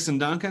real Jason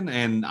Duncan,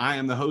 and I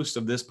am the host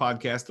of this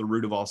podcast, The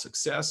Root of All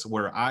Success,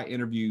 where I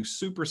interview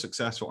super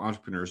successful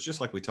entrepreneurs,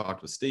 just like we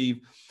talked with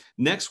Steve.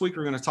 Next week,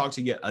 we're going to talk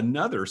to yet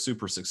another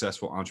super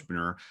successful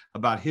entrepreneur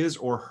about his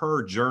or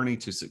her journey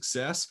to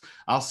success.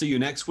 I'll see you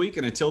next week.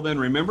 And until then,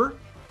 remember,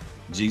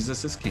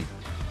 Jesus is King.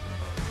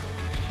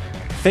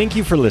 Thank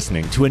you for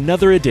listening to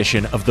another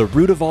edition of The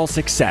Root of All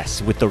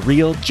Success with the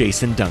real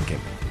Jason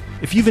Duncan.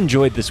 If you've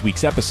enjoyed this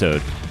week's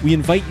episode, we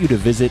invite you to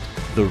visit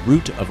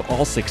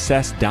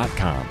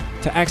therootofallsuccess.com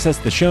to access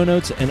the show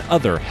notes and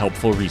other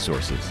helpful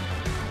resources.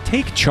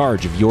 Take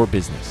charge of your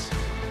business.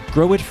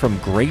 Grow it from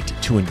great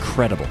to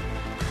incredible.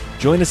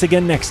 Join us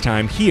again next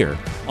time here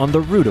on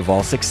The Root of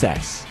All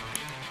Success.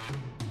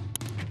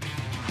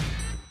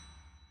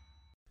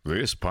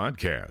 This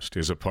podcast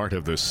is a part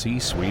of the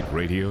C-Suite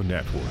Radio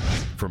Network.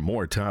 For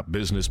more top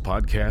business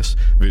podcasts,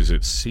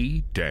 visit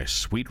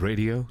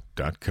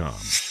c-suiteradio.com.